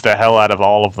slices the hell out of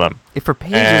all of them. For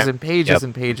pages and pages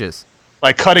and pages.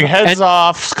 Like cutting heads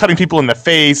off, cutting people in the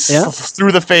face,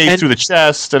 through the face, through the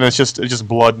chest, and it's just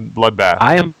bloodbath.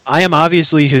 I am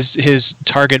obviously his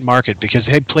target market because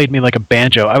he played me like a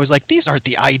banjo. I was like, these aren't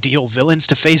the ideal villains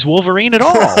to face Wolverine at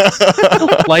all.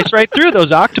 Slice right through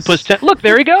those octopus. Look,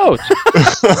 there he goes.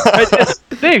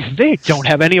 They don't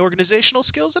have any organizational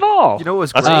skills at all. You know what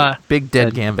was great? Big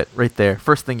dead Gambit right there.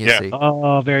 First thing you see.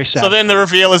 Oh, very sad. So then the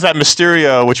reveal is that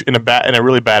Mysterio, which in a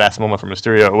really badass moment for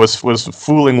Mysterio, was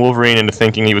fooling Wolverine into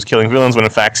thinking he was killing villains when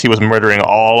in fact he was murdering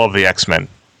all of the X-Men.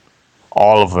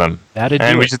 All of them.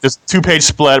 And we just this 2-page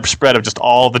spread of just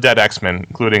all the dead X-Men,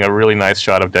 including a really nice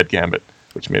shot of dead Gambit,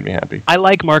 which made me happy. I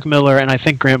like Mark Miller, and I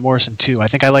think Grant Morrison too. I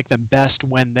think I like them best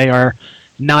when they are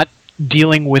not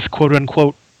dealing with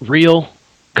quote-unquote real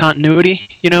continuity,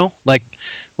 like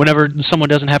whenever someone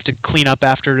doesn't have to clean up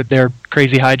after their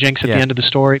crazy hijinks at the end of the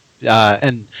story.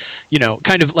 And,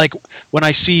 kind of like when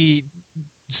I see,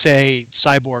 say,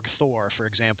 Cyborg Thor, for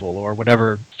example, or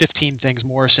whatever 15 things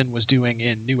Morrison was doing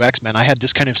in New X-Men, I had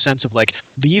this kind of sense of like,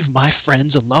 leave my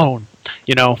friends alone,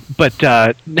 but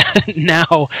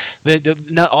now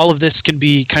all of this can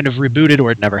be kind of rebooted, or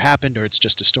it never happened, or it's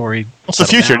just a story. It's the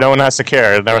future. No one has to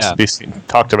care. It never has to be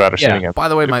talked about or seen again. By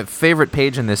the way, my favorite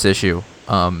page in this issue,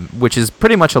 which is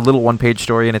pretty much a little one-page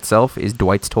story in itself, is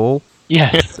Dwight's Toll.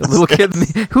 Yes. The little kid.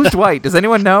 Who's Dwight? Does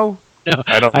anyone know? No,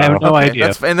 I have no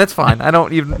idea. That's fine. I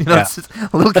don't even, it's just a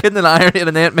little kid in an iron in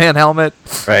an Ant-Man helmet.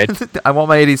 Right. I want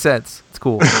my 80 cents. It's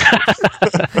cool.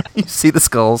 You see the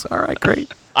skulls. All right,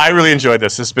 great. I really enjoyed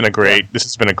this. This has been a great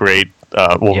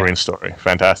Wolverine story.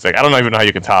 Fantastic. I don't even know how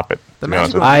you can top it. The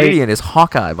magical ingredient is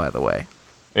Hawkeye, by the way.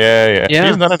 Yeah. He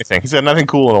hasn't done anything. He's done nothing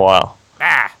cool in a while.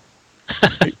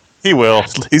 He will.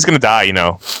 He's going to die,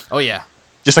 Oh, yeah.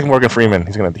 Just like Morgan Freeman.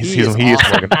 He is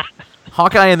Morgan.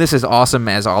 Hawkeye in this is awesome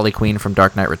as Ollie Queen from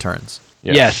Dark Knight Returns.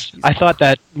 Yes. I thought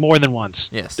that more than once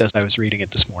as I was reading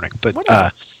it this morning. But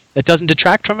it doesn't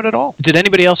detract from it at all. Did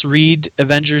anybody else read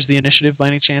Avengers The Initiative by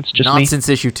any chance? Just Not me? Since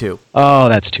issue 2. Oh,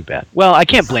 that's too bad. Well, I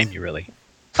can't blame you, really.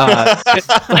 But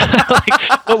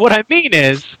what I mean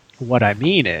is,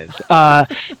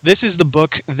 this is the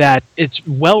book that it's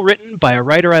well written by a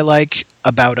writer I like,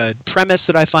 about a premise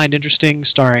that I find interesting,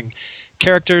 starring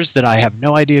characters that I have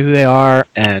no idea who they are,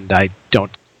 and I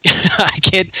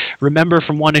can't remember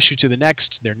from one issue to the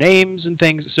next their names and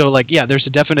things. So, there's a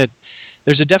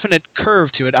definite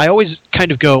curve to it. I always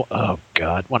kind of go, oh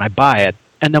God, when I buy it,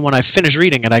 and then when I finish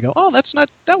reading it, I go, oh,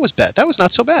 that was bad. That was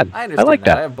not so bad. I understand like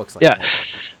that. I have books like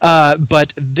that.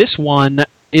 But this one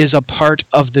is a part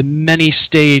of the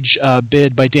many-stage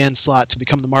bid by Dan Slott to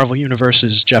become the Marvel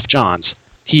Universe's Jeff Johns.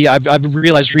 I've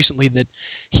realized recently that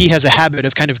he has a habit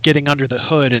of kind of getting under the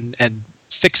hood and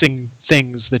fixing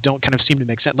things that don't kind of seem to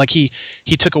make sense. Like he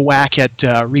took a whack at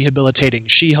rehabilitating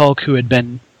She-Hulk, who had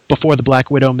been, before the Black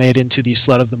Widow, made into the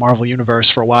slut of the Marvel Universe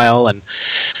for a while, and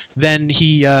then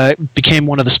he became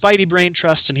one of the Spidey Brain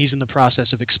Trusts, and he's in the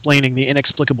process of explaining the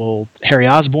inexplicable Harry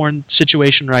Osborn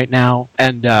situation right now.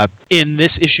 And in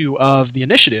this issue of The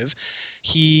Initiative,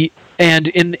 and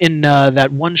in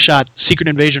that one-shot Secret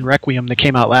Invasion Requiem that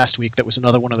came out last week, that was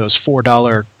another one of those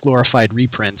 $4 glorified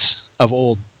reprints of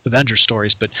old Avengers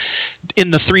stories, but in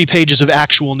the 3 pages of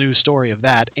actual news story of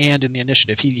that, and in The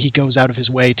Initiative, he goes out of his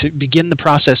way to begin the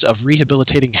process of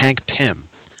rehabilitating Hank Pym,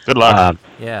 Good luck.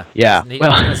 Yeah. Yeah. I was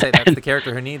going to say that's the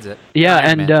character who needs it. Yeah,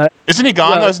 Iron and Man. Isn't he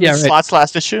gone? Isn't right. Slott's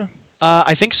last issue?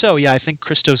 I think so. Yeah, I think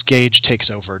Christos Gage takes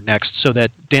over next, so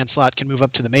that Dan Slott can move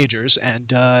up to the majors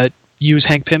and use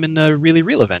Hank Pym in the really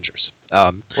real Avengers.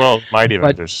 Mighty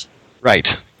Avengers. Right.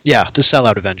 Yeah, the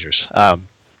sellout Avengers.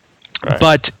 Right.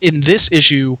 But in this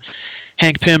issue,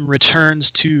 Hank Pym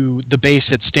returns to the base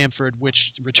at Stamford,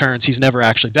 which returns. He's never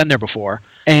actually been there before.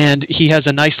 And he has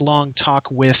a nice long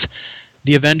talk with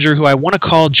the Avenger, who I want to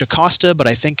call Jocasta, but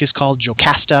I think is called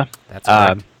Jocasta. That's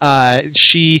correct.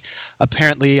 She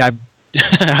apparently, I'm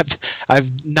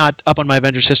not up on my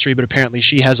Avengers history, but apparently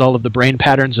she has all of the brain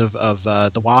patterns of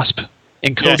the Wasp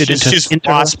encoded she's into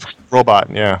Wasp robot.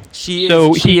 Yeah. She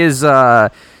is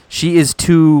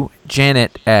to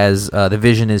Janet as the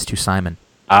Vision is to Simon.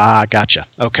 Ah, gotcha.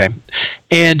 Okay.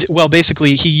 And, well,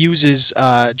 basically, he uses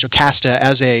Jocasta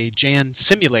as a Jan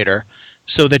simulator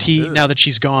so that he, now that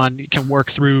she's gone, can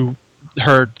work through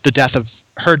her death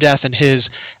and his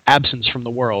absence from the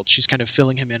world. She's kind of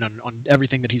filling him in on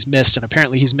everything that he's missed, and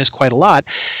apparently he's missed quite a lot.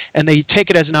 And they take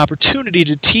it as an opportunity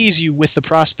to tease you with the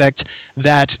prospect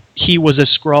that he was a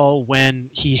Skrull when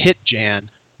he hit Jan,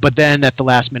 but then at the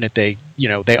last minute they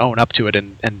own up to it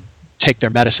and take their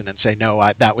medicine and say, no,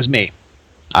 that was me.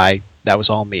 That was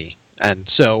all me. And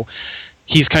so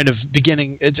he's kind of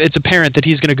beginning, it's apparent that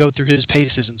he's going to go through his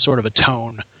paces and sort of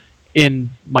atone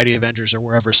in Mighty Avengers or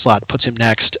wherever Slott puts him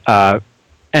next.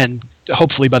 And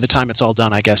hopefully by the time it's all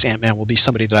done, I guess Ant-Man will be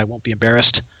somebody that I won't be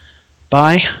embarrassed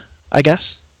by, I guess.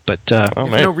 But there's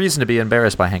no reason to be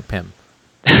embarrassed by Hank Pym.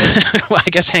 well, I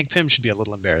guess Hank Pym should be a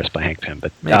little embarrassed by Hank Pym,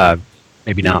 but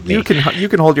maybe not me. You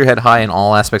can hold your head high in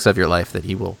all aspects of your life that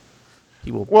he will.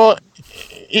 Well,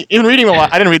 even reading a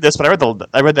lot, I didn't read this, but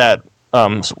I read that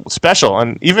special,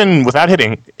 and even without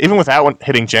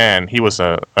hitting Jan, he was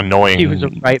a annoying little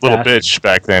bitch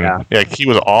back then. Yeah, he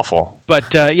was awful.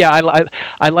 But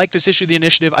I like this issue of the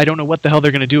Initiative. I don't know what the hell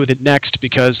they're going to do with it next,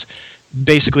 because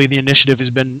basically the Initiative has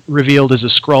been revealed as a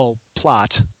Skrull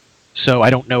plot. So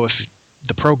I don't know if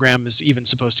the program is even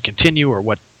supposed to continue or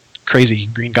what crazy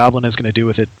Green Goblin is going to do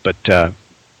with it. But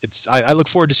I look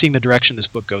forward to seeing the direction this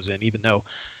book goes in, even though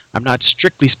I'm not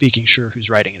strictly speaking sure who's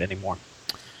writing it anymore.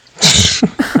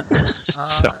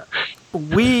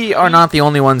 We are not the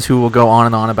only ones who will go on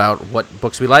and on about what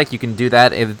books we like. You can do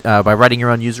that by writing your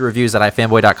own user reviews at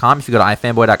ifanboy.com. If you go to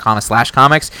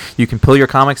ifanboy.com/comics, you can pull your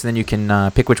comics, and then you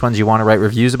can pick which ones you want to write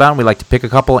reviews about. And we like to pick a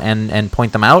couple and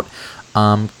point them out.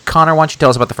 Connor, why don't you tell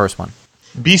us about the first one?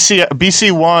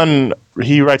 BC1,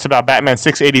 he writes about Batman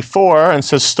 684 and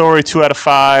says story 2 out of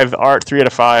 5, art 3 out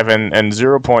of 5, and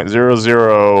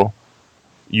 0.00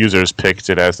 users picked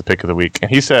it as the pick of the week. And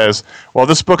he says, well,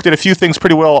 this book did a few things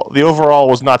pretty well. The overall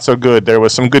was not so good. There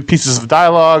was some good pieces of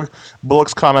dialogue.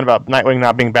 Bullock's comment about Nightwing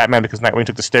not being Batman because Nightwing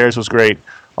took the stairs was great.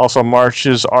 Also,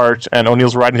 March's art and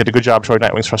O'Neill's writing did a good job showing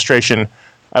Nightwing's frustration.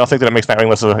 I don't think that it makes Nightwing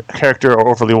less of a character or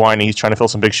overly whiny. He's trying to fill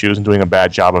some big shoes and doing a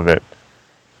bad job of it.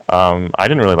 I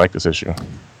didn't really like this issue.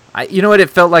 You know what? It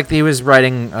felt like he was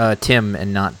writing Tim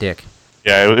and not Dick.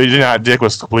 Yeah, Dick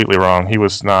was completely wrong. He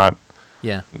was not.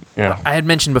 Yeah. I had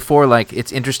mentioned before, like,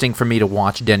 it's interesting for me to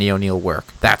watch Denny O'Neil work.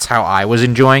 That's how I was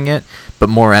enjoying it, but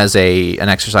more as an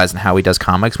exercise in how he does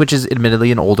comics, which is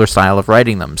admittedly an older style of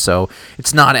writing them. So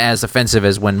it's not as offensive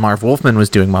as when Marv Wolfman was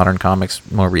doing modern comics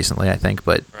more recently, I think,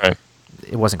 but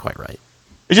it wasn't quite right.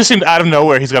 It just seemed out of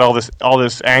nowhere. He's got all this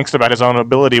angst about his own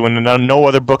ability when no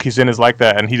other book he's in is like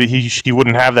that, and he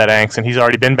wouldn't have that angst. And he's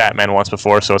already been Batman once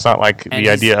before, so it's not like the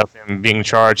idea of him being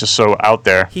charged is so out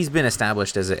there. He's been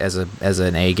established as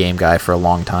an A game guy for a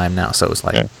long time now, so it's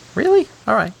like, really?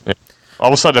 All right. Yeah. All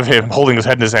of a sudden, him holding his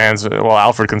head in his hands while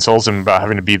Alfred consoles him about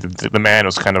having to be the man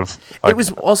was kind of. Like, it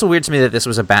was also weird to me that this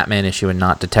was a Batman issue and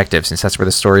not Detective, since that's where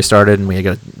the story started, and we had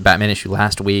a Batman issue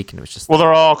last week, and it was just. Well,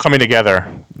 they're all coming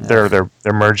together. They're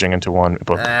merging into one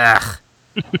book. Yeah.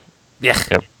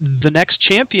 Yep. The Next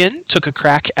Champion took a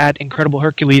crack at Incredible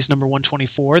Hercules number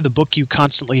 124, the book you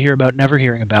constantly hear about never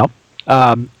hearing about,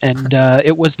 and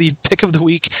it was the pick of the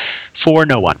week for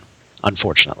no one,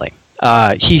 unfortunately.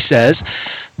 He says,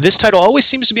 this title always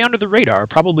seems to be under the radar,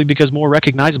 probably because more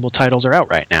recognizable titles are out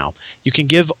right now. You can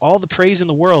give all the praise in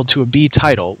the world to a B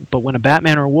title, but when a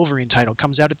Batman or a Wolverine title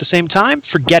comes out at the same time,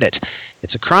 forget it.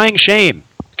 It's a crying shame,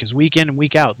 because week in and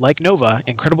week out, like Nova,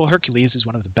 Incredible Hercules is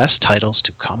one of the best titles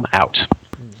to come out.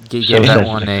 Gave that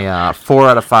one a 4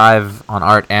 out of 5 on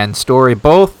art and story,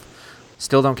 both.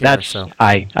 Still don't care.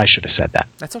 I should have said that.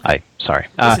 That's okay. Sorry.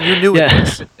 Listen, you're new at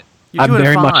this. You're I'm doing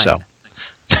very fine. much so.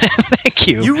 Thank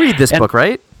you. You read this book,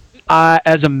 right?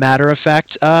 As a matter of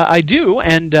fact, I do,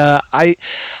 and I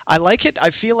like it.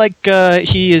 I feel like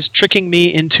he is tricking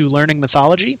me into learning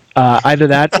mythology. Either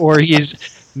that, or he is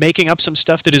making up some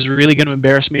stuff that is really going to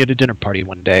embarrass me at a dinner party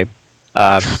one day.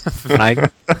 When I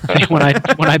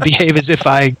behave as if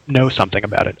I know something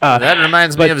about it. That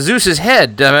reminds me of Zeus's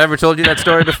head. Have I ever told you that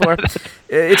story before?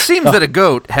 It seems that a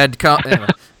goat had come. Anyway.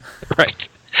 Right.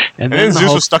 And then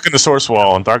Zeus was stuck in the source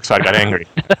wall, and Darkseid got angry.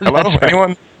 Hello,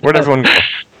 anyone? Where'd everyone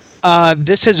go?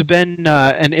 This has been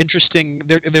an interesting.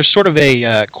 There's sort of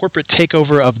a corporate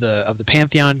takeover of the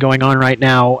pantheon going on right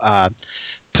now.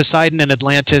 Poseidon and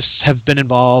Atlantis have been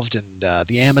involved, and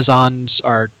the Amazons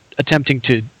are attempting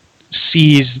to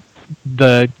seize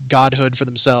the godhood for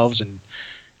themselves. And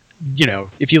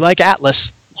if you like Atlas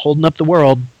holding up the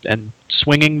world and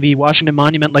swinging the Washington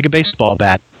Monument like a baseball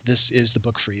bat, this is the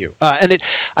book for you. And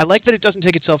I like that it doesn't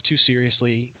take itself too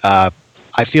seriously. I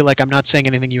feel like I'm not saying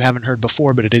anything you haven't heard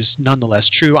before, but it is nonetheless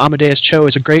true. Amadeus Cho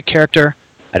is a great character.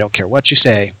 I don't care what you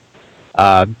say.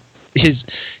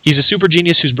 He's a super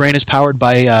genius whose brain is powered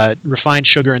by refined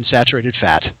sugar and saturated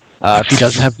fat.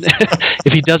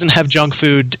 If he doesn't have junk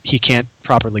food, he can't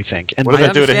properly think. And what does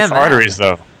that do to his arteries,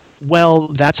 though? Well,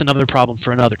 that's another problem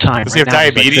for another time. Does he have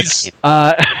diabetes?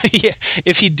 Yeah,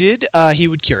 if he did, he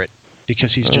would cure it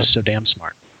because he's just so damn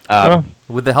smart.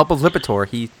 With the help of Lipitor,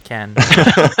 he can.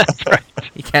 Right.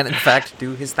 He can, in fact,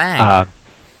 do his thing. But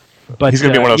he's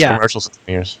going to be one of those commercials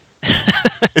in years.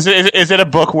 Is it a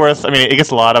book worth? I mean, it gets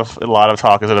a lot of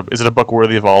talk. Is it a book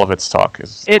worthy of all of its talk?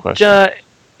 Is the question.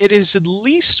 It is at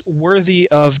least worthy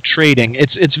of trading.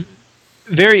 It's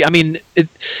very. I mean,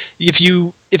 if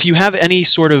you have any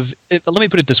sort of, let me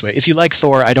put it this way: if you like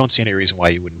Thor, I don't see any reason why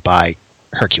you wouldn't buy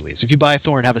Hercules. If you buy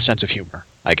Thor and have a sense of humor,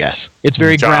 I guess it's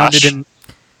very grounded in.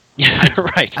 Yeah,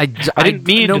 right. I didn't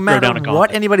mean no to throw down a gauntlet.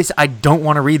 What anybody says, I don't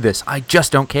want to read this. I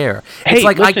just don't care. Hey, it's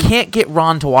like listen. I can't get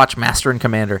Ron to watch Master and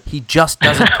Commander. He just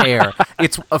doesn't care.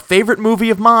 It's a favorite movie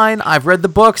of mine. I've read the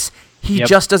books. He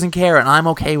just doesn't care, and I'm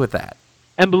okay with that.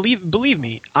 And believe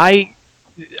me, I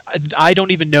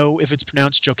don't even know if it's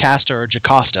pronounced Jocasta or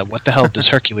Jocasta. What the hell does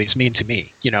Hercules mean to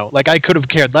me? Like I could have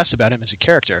cared less about him as a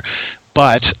character,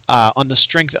 but on the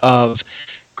strength of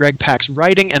Greg Pak's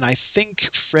writing, and I think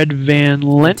Fred Van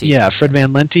Lente. Yeah, Fred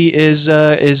Van Lente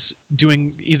is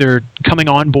doing either coming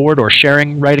on board or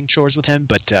sharing writing chores with him.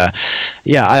 But I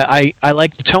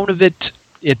like the tone of it.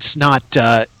 It's not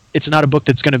a book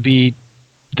that's going to be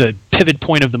the pivot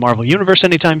point of the Marvel Universe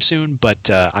anytime soon. But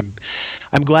I'm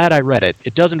glad I read it.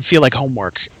 It doesn't feel like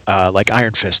homework like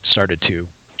Iron Fist started to,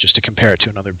 just to compare it to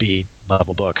another B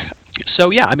level book. So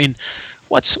yeah, I mean,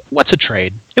 what's a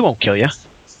trade? It won't kill you.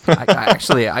 I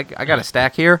got a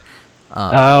stack here.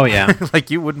 Oh, yeah. Like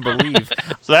you wouldn't believe.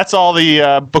 So that's all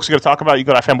the books we're going to talk about. You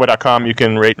go to ifanboy.com. You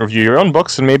can rate and review your own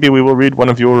books, and maybe we will read one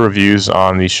of your reviews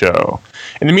on the show.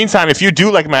 In the meantime, if you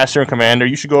do like Master and Commander,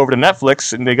 you should go over to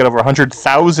Netflix, and they got over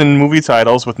 100,000 movie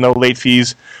titles with no late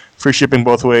fees, free shipping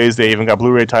both ways. They even got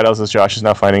Blu-ray titles, as Josh is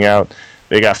now finding out.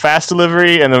 They got fast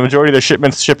delivery, and the majority of their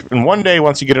shipments ship in one day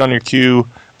once you get it on your queue.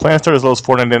 Plans start as low as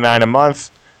 $4.99 a month.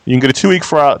 You can get a 2-week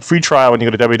free trial when you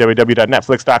go to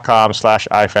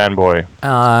www.netflix.com/ifanboy.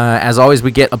 As always, we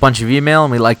get a bunch of email,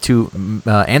 and we like to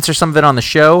answer some of it on the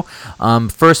show.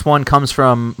 First one comes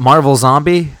from Marvel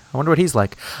Zombie. I wonder what he's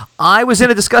like. I was in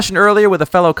a discussion earlier with a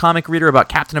fellow comic reader about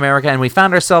Captain America, and we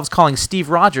found ourselves calling Steve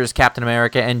Rogers Captain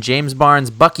America and James Barnes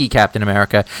Bucky Captain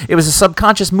America. It was a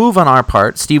subconscious move on our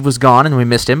part. Steve was gone, and we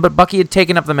missed him, but Bucky had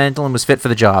taken up the mantle and was fit for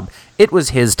the job. It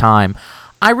was his time.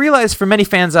 I realize for many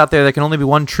fans out there can only be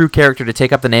one true character to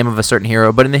take up the name of a certain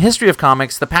hero, but in the history of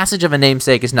comics, the passage of a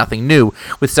namesake is nothing new.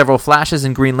 With several Flashes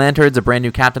and Green Lanterns, a brand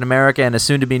new Captain America, and a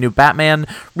soon-to-be new Batman,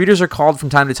 readers are called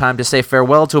from time to time to say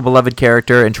farewell to a beloved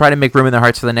character and try to make room in their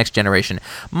hearts for the next generation.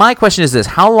 My question is this: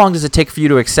 how long does it take for you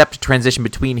to accept a transition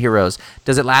between heroes?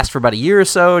 Does it last for about a year or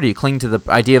so? Do you cling to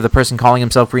the idea of the person calling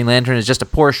himself Green Lantern as just a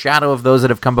poor shadow of those that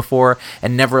have come before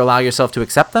and never allow yourself to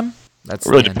accept them? That's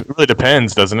really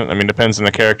depends, doesn't it? I mean, depends on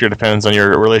the character, depends on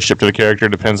your relationship to the character,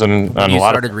 depends on a lot of... You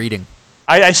started reading.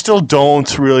 I still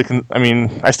don't really...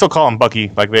 I still call him Bucky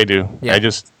like they do. Yeah. I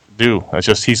just do. It's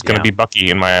just he's going to be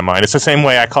Bucky in my mind. It's the same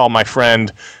way I call my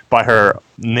friend by her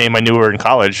name I knew her in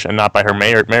college and not by her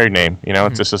married name.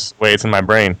 It's just the way it's in my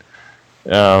brain.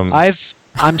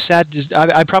 I'm sad.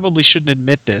 I probably shouldn't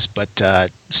admit this,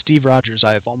 but Steve Rogers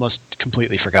I've almost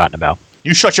completely forgotten about.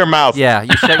 You shut your mouth. Yeah,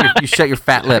 you shut your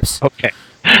fat lips. Okay.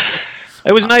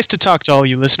 It was nice to talk to all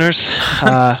you listeners.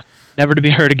 Never to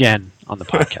be heard again on the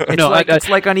podcast. It's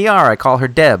like on ER. I call her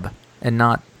Deb and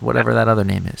not whatever that other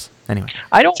name is. Anyway,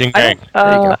 I don't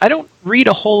read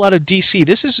a whole lot of DC.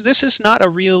 This is not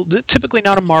typically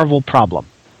not a Marvel problem.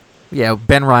 Yeah,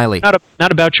 Ben Reilly.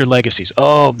 Not about your legacies.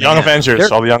 Oh, man. Young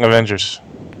Avengers, all the Young Avengers.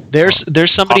 There's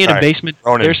somebody Hawkeye, in a basement.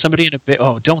 Ronan. There's somebody in a.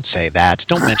 Oh, don't say that.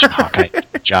 Don't mention Hawkeye,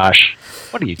 Josh.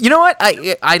 What are you? You know what?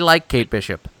 I like Kate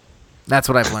Bishop. That's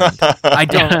what I've learned. I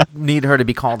don't need her to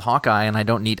be called Hawkeye, and I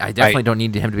definitely don't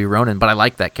need him to be Ronan. But I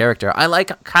like that character. I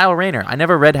like Kyle Rayner. I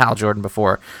never read Hal Jordan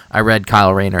before I read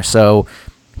Kyle Rayner, so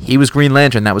he was Green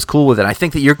Lantern. That was cool with it. I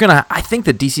think that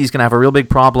DC is gonna have a real big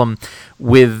problem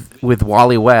with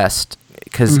Wally West.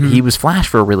 Because he was Flash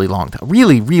for a really long time.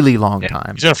 Really, really long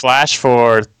time. He's been Flash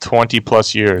for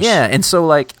 20-plus years. Yeah, and so,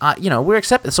 we're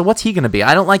accepted. So what's he going to be?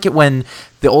 I don't like it when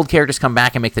the old characters come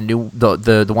back and make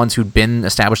the ones who'd been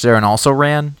established there and also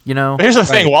ran, Here's the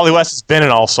thing. Wally West has been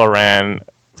and also ran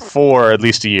for at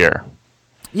least a year.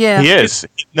 Yeah. He is.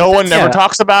 No one never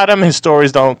talks about him. His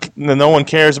stories don't... No one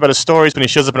cares about his stories. When he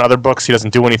shows up in other books, he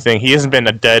doesn't do anything. He hasn't been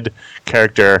a dead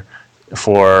character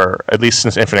for at least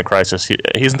since Infinite Crisis. He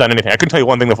hasn't done anything. I couldn't tell you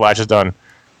one thing the Flash has done.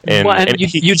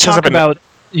 You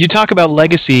talk about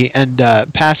legacy and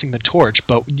passing the torch,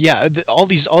 but all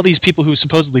these people who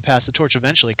supposedly pass the torch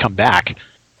eventually come back.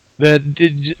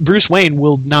 Bruce Wayne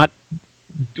will not.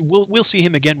 We'll see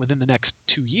him again within the next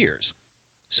 2 years.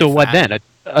 So what then?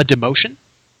 A demotion?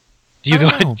 I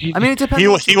mean, it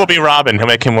depends. He will be Robin. He'll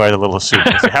make him wear the little suit.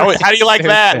 How do you like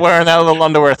that? Wearing that little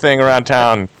underwear thing around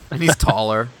town. And he's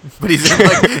taller, but he's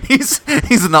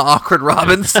in the awkward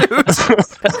Robin suit.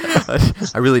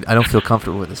 I don't feel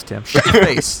comfortable with this, Tim. Shut your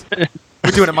face.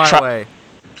 We're doing it my way.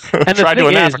 And try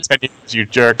doing that for 10 years, you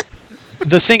jerk.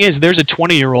 The thing is, there's a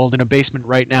 20-year-old in a basement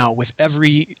right now with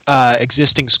every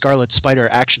existing Scarlet Spider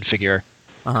action figure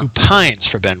who pines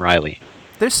for Ben Reilly.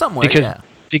 There's some way,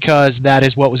 because that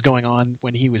is what was going on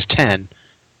when he was 10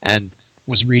 and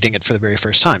was reading it for the very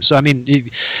first time. So, I mean,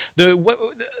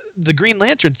 the Green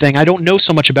Lantern thing I don't know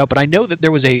so much about, but I know that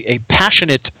there was a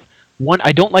passionate one.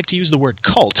 I don't like to use the word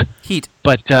cult. Heat.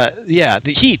 But,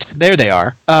 the Heat, there they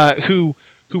are, who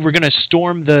were going to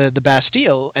storm the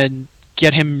Bastille and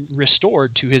get him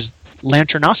restored to his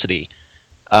lanternosity.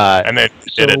 And then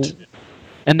did it.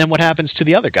 And then what happens to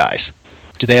the other guys?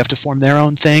 Do they have to form their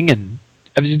own thing? And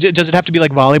does it have to be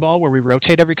like volleyball where we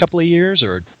rotate every couple of years,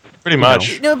 or pretty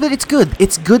much? No, but it's good.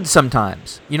 It's good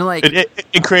sometimes.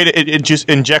 It just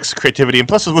injects creativity, and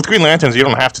plus with Green Lanterns, they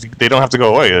don't have to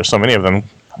go away. There's so many of them.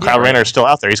 Kyle Rayner is still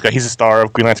out there. He's a star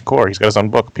of Green Lantern Corps. He's got his own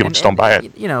book. People just don't buy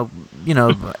it.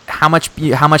 How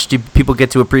much do people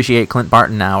get to appreciate Clint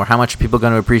Barton now, or how much are people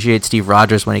going to appreciate Steve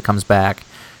Rogers when he comes back?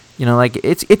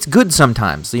 It's good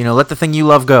sometimes. Let the thing you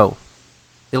love go.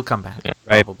 It'll come back,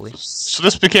 probably. So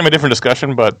this became a different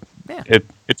discussion, but it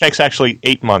takes actually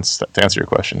 8 months to answer your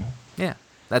question. Yeah,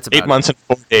 that's about 8 months and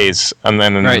 4 days, and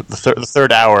then in the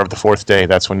third hour of the fourth day,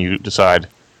 that's when you decide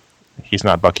he's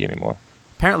not Bucky anymore.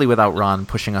 Apparently, without Ron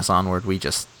pushing us onward, we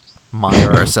just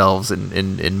mire ourselves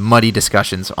in muddy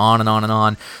discussions on and on and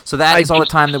on. So that is all the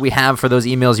time that we have for those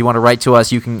emails you want to write to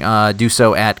us. You can do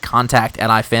so at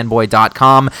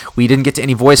contact@ifanboy.com. We didn't get to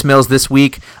any voicemails this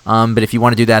week, but if you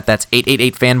want to do that, that's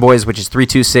 888-FANBOYS, which is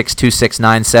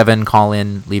 326-2697. Call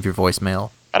in, leave your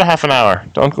voicemail. About a half an hour.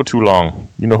 Don't go too long.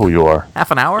 You know who you are.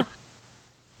 Half an hour?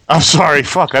 I'm sorry.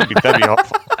 Fuck, that'd be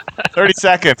awful. 30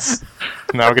 seconds.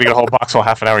 Now we're going to get a whole box full of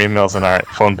half-an-hour emails, and our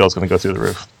phone bill's going to go through the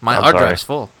roof. My hard drive's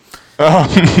full.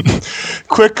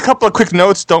 Couple of quick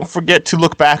notes. Don't forget to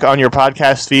look back on your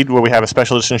podcast feed where we have a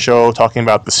special edition show talking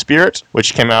about The Spirit,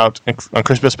 which came out on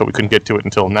Christmas, but we couldn't get to it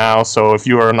until now. So if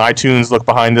you are on iTunes, look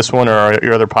behind this one, or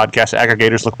your other podcast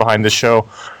aggregators, look behind this show,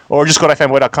 or just go to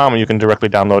ifanboy.com and you can directly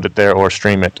download it there or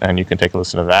stream it, and you can take a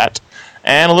listen to that.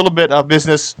 And a little bit of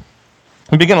business.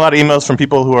 We begin a lot of emails from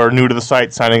people who are new to the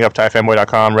site, signing up to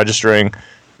ifanboy.com, registering,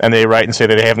 and they write and say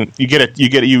that they haven't.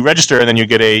 You register, and then you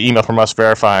get an email from us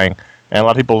verifying. And a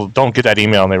lot of people don't get that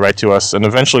email, and they write to us. And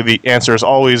eventually, the answer is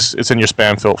always it's in your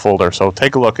spam folder. So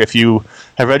take a look. If you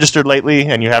have registered lately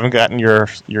and you haven't gotten your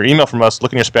email from us,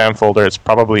 look in your spam folder. It's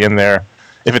probably in there.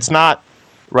 If it's not,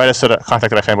 write us at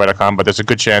contact@ifanboy.com. But there's a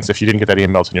good chance if you didn't get that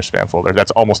email, it's in your spam folder.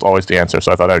 That's almost always the answer.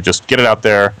 So I thought I would just get it out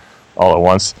there all at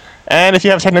once. And if you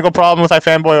have a technical problem with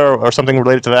iFanboy or something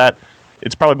related to that,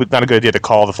 it's probably not a good idea to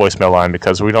call the voicemail line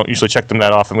because we don't usually check them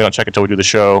that often. We don't check it until we do the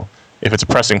show. If it's a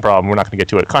pressing problem, we're not going to get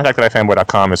to it.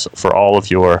 Contact@ifanboy.com is for all of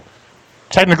your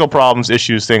technical problems,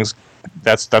 issues, things.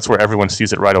 That's where everyone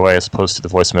sees it right away as opposed to the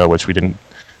voicemail, which we didn't.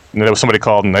 There was somebody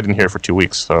called and I didn't hear for 2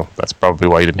 weeks, so that's probably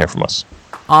why you didn't hear from us.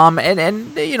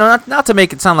 Not to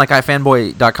make it sound like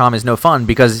ifanboy.com is no fun,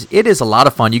 because it is a lot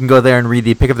of fun. You can go there and read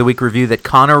the Pick of the Week review that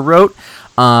Connor wrote.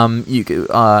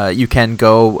 You can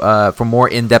go for more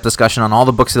in-depth discussion on all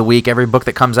the books of the week. Every book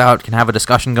that comes out can have a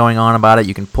discussion going on about it.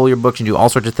 You can pull your books and do all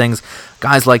sorts of things.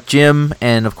 Guys like Jim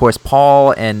and, of course,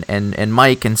 Paul and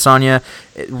Mike and Sonia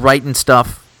writing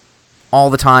stuff all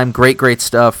the time. Great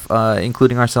stuff,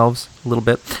 including ourselves a little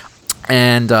bit.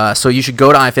 And so you should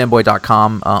go to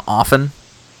ifanboy.com often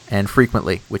and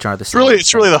frequently, which are the same.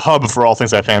 It's really the hub for all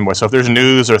things iFanboy. So if there's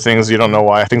news or things you don't know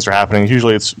why things are happening,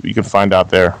 usually you can find out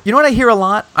there. You know what I hear a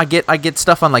lot? I get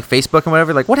stuff on like Facebook and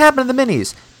whatever. Like, what happened to the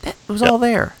minis? It was all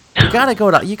there. You gotta go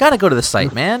to the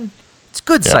site, man. It's a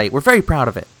good site. We're very proud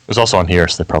of it. It was also on here,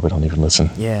 so they probably don't even listen.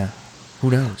 Yeah. Who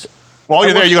knows? While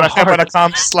you're there, you go to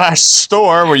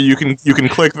ifanboy.com/store where you can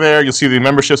click there. You'll see the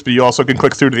memberships, but you also can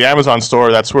click through to the Amazon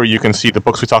store. That's where you can see the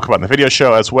books we talk about in the video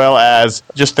show, as well as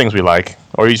just things we like.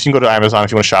 Or you can go to Amazon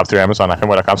if you want to shop through Amazon.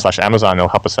 ifanboy.com/Amazon. It'll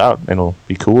help us out. It'll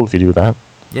be cool if you do that.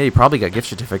 Yeah, you probably got gift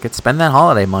certificates. Spend that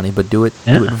holiday money, but do it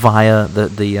via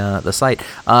the site.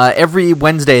 Every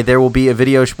Wednesday there will be a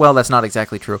video. Well, that's not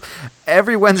exactly true.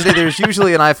 Every Wednesday there's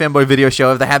usually an iFanboy video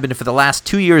show. If that happened for the last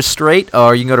 2 years straight,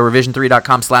 or you can go to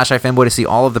revision3.com/ifanboy to see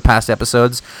all of the past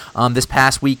episodes. This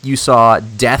past week you saw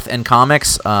Death and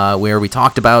Comics, where we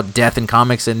talked about death in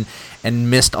comics and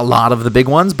missed a lot of the big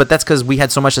ones, but that's because we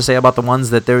had so much to say about the ones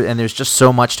there's just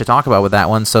so much to talk about with that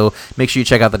one, so make sure you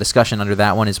check out the discussion under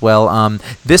that one as well.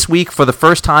 This week, for the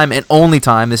first time and only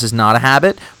time, this is not a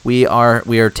habit, we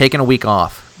are taking a week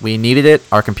off. We needed it.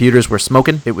 Our computers were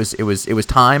smoking. It was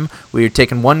time. We were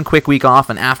taking one quick week off,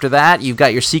 and after that, you've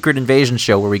got your Secret Invasion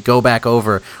show where we go back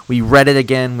over, we read it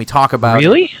again, we talk about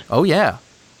Really? Oh, yeah.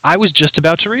 I was just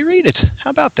about to reread it.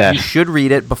 How about that? You should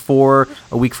read it before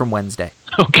a week from Wednesday.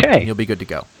 Okay. And you'll be good to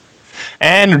go.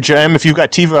 And, Jim, if you've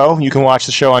got TiVo, you can watch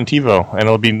the show on TiVo, and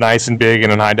it'll be nice and big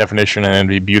and in high definition, and it'll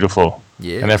be beautiful.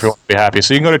 Yes. And everyone will be happy.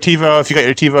 So you can go to TiVo. If you got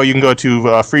your TiVo, you can go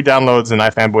to free downloads, and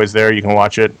iFanboy's there. You can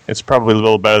watch it. It's probably a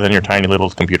little better than your tiny little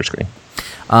computer screen.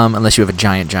 Unless you have a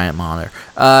giant monitor.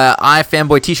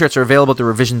 iFanboy t-shirts are available at the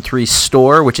Revision 3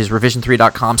 store, which is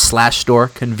revision3.com/store.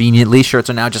 Conveniently, shirts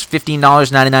are now just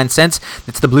 $15.99.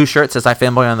 It's the blue shirt. It says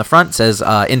iFanboy on the front. It says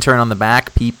intern on the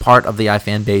back. Be part of the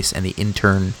iFan base and the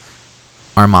intern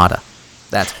armada.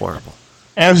 That's horrible.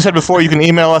 And as I said before, you can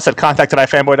email us at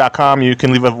contact@ifanboy.com. You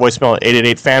can leave a voicemail at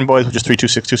 888-FANBOYS, which is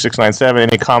 326-2697.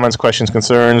 Any comments, questions,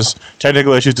 concerns,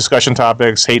 technical issues, discussion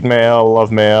topics, hate mail,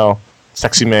 love mail,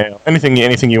 sexy mail, anything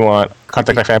you want.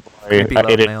 Contact iFanboy at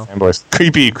 888-FANBOYS.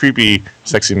 Creepy,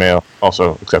 sexy mail,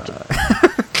 also accepted.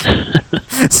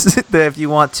 If you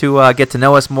want to get to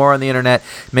know us more on the internet,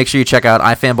 make sure you check out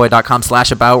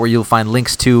ifanboy.com/about, where you'll find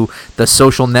links to the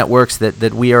social networks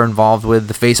that we are involved with,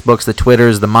 the Facebooks, the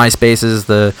Twitters, the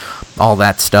MySpaces, all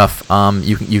that stuff.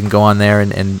 You can go on there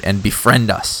and befriend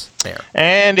us there.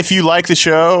 And if you like the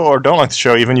show, or don't like the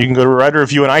show even, you can go to write a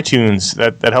review on iTunes.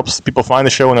 That helps people find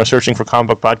the show when they're searching for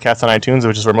comic book podcasts on iTunes,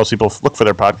 which is where most people look for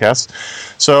their podcasts.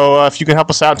 So if you can help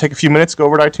us out and take a few minutes, go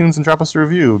over to iTunes and drop us a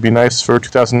review. It would be nice for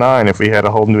 2009 if we had a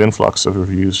whole new influx of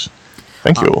reviews.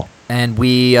 Thank you. And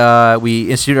we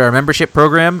instituted our membership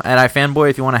program at iFanboy.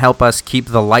 If you want to help us keep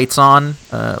the lights on,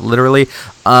 literally,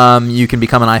 you can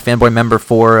become an iFanboy member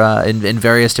for in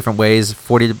various different ways.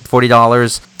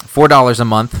 $40, $4 a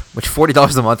month, which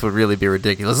 $40 a month would really be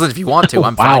ridiculous. If you want to,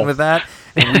 I'm fine with that,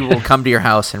 and we will come to your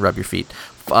house and rub your feet.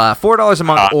 $4 a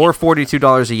month or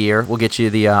 $42 a year will get you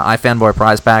the iFanboy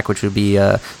prize pack, which would be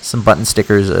some button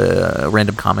stickers, a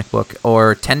random comic book,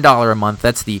 or $10 a month.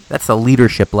 That's the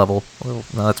leadership level. Well,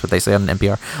 that's what they say on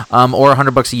NPR. Or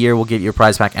 $100 a year will get you a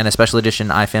prize pack and a special edition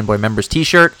iFanboy members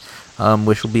T-shirt,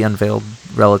 which will be unveiled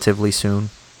relatively soon.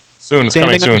 It's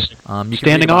coming soon.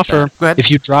 Standing offer. Go ahead. If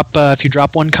you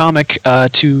drop one comic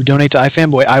to donate to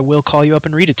iFanboy, I will call you up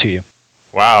and read it to you.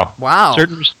 Wow.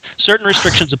 Certain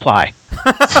restrictions apply.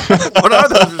 What are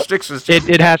those restrictions?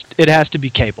 It has to be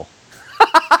cable.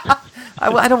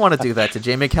 I don't want to do that to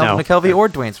Jay McKelvey or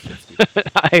Dwayne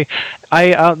Straczynski.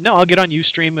 I'll get on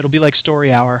Ustream. It'll be like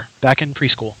Story Hour back in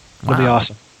preschool. It'll be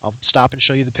awesome. I'll stop and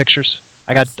show you the pictures.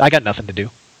 I got nothing to do.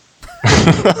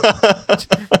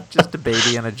 Just a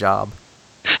baby and a job.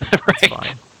 Right. That's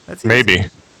fine. That's maybe.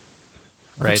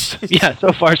 Right. Yeah,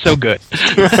 so far so good.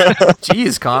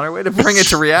 Jeez, Connor, way to bring it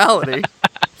to reality.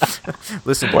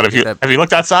 Listen, what have you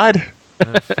looked outside?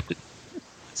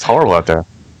 It's horrible out there.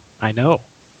 I know.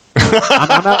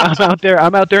 I'm out there.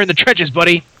 I'm out there in the trenches,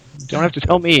 buddy. Don't have to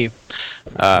tell me.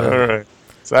 All right.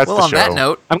 So that's the show. On that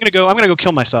note, I'm gonna go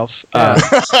kill myself.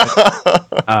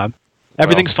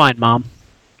 Everything's fine, Mom.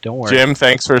 Don't worry. Jim,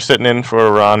 thanks for sitting in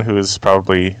for Ron, who is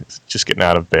probably just getting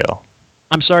out of bail.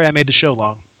 I'm sorry I made the show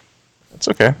long. It's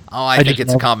okay. Oh, I think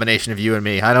it's a combination of you and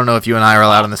me. I don't know if you and I are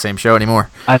allowed on the same show anymore.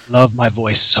 I love my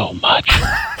voice so much.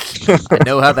 I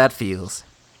know how that feels.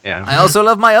 Yeah. I also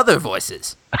love my other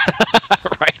voices.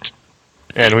 Right.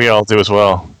 And we all do as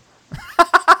well.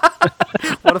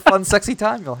 What a fun, sexy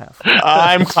time you'll have.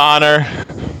 I'm Connor.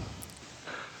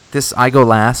 I go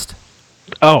last.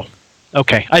 Oh,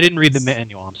 okay. I didn't read the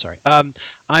manual. I'm sorry. I'm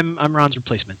Ron's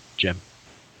replacement, Jim.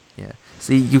 Yeah.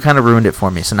 See, you kind of ruined it for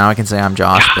me, so now I can say I'm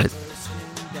Josh, but...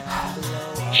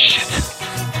 Shit.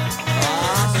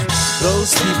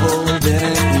 Those people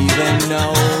didn't even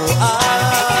know us.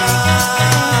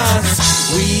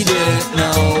 We didn't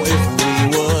know if we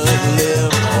would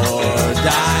live or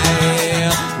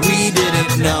die. We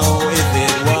didn't know if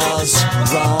it was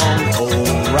wrong or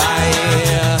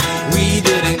right. We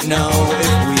didn't know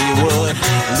if we would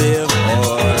live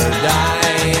or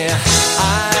die. I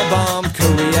bombed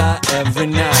Korea every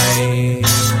night.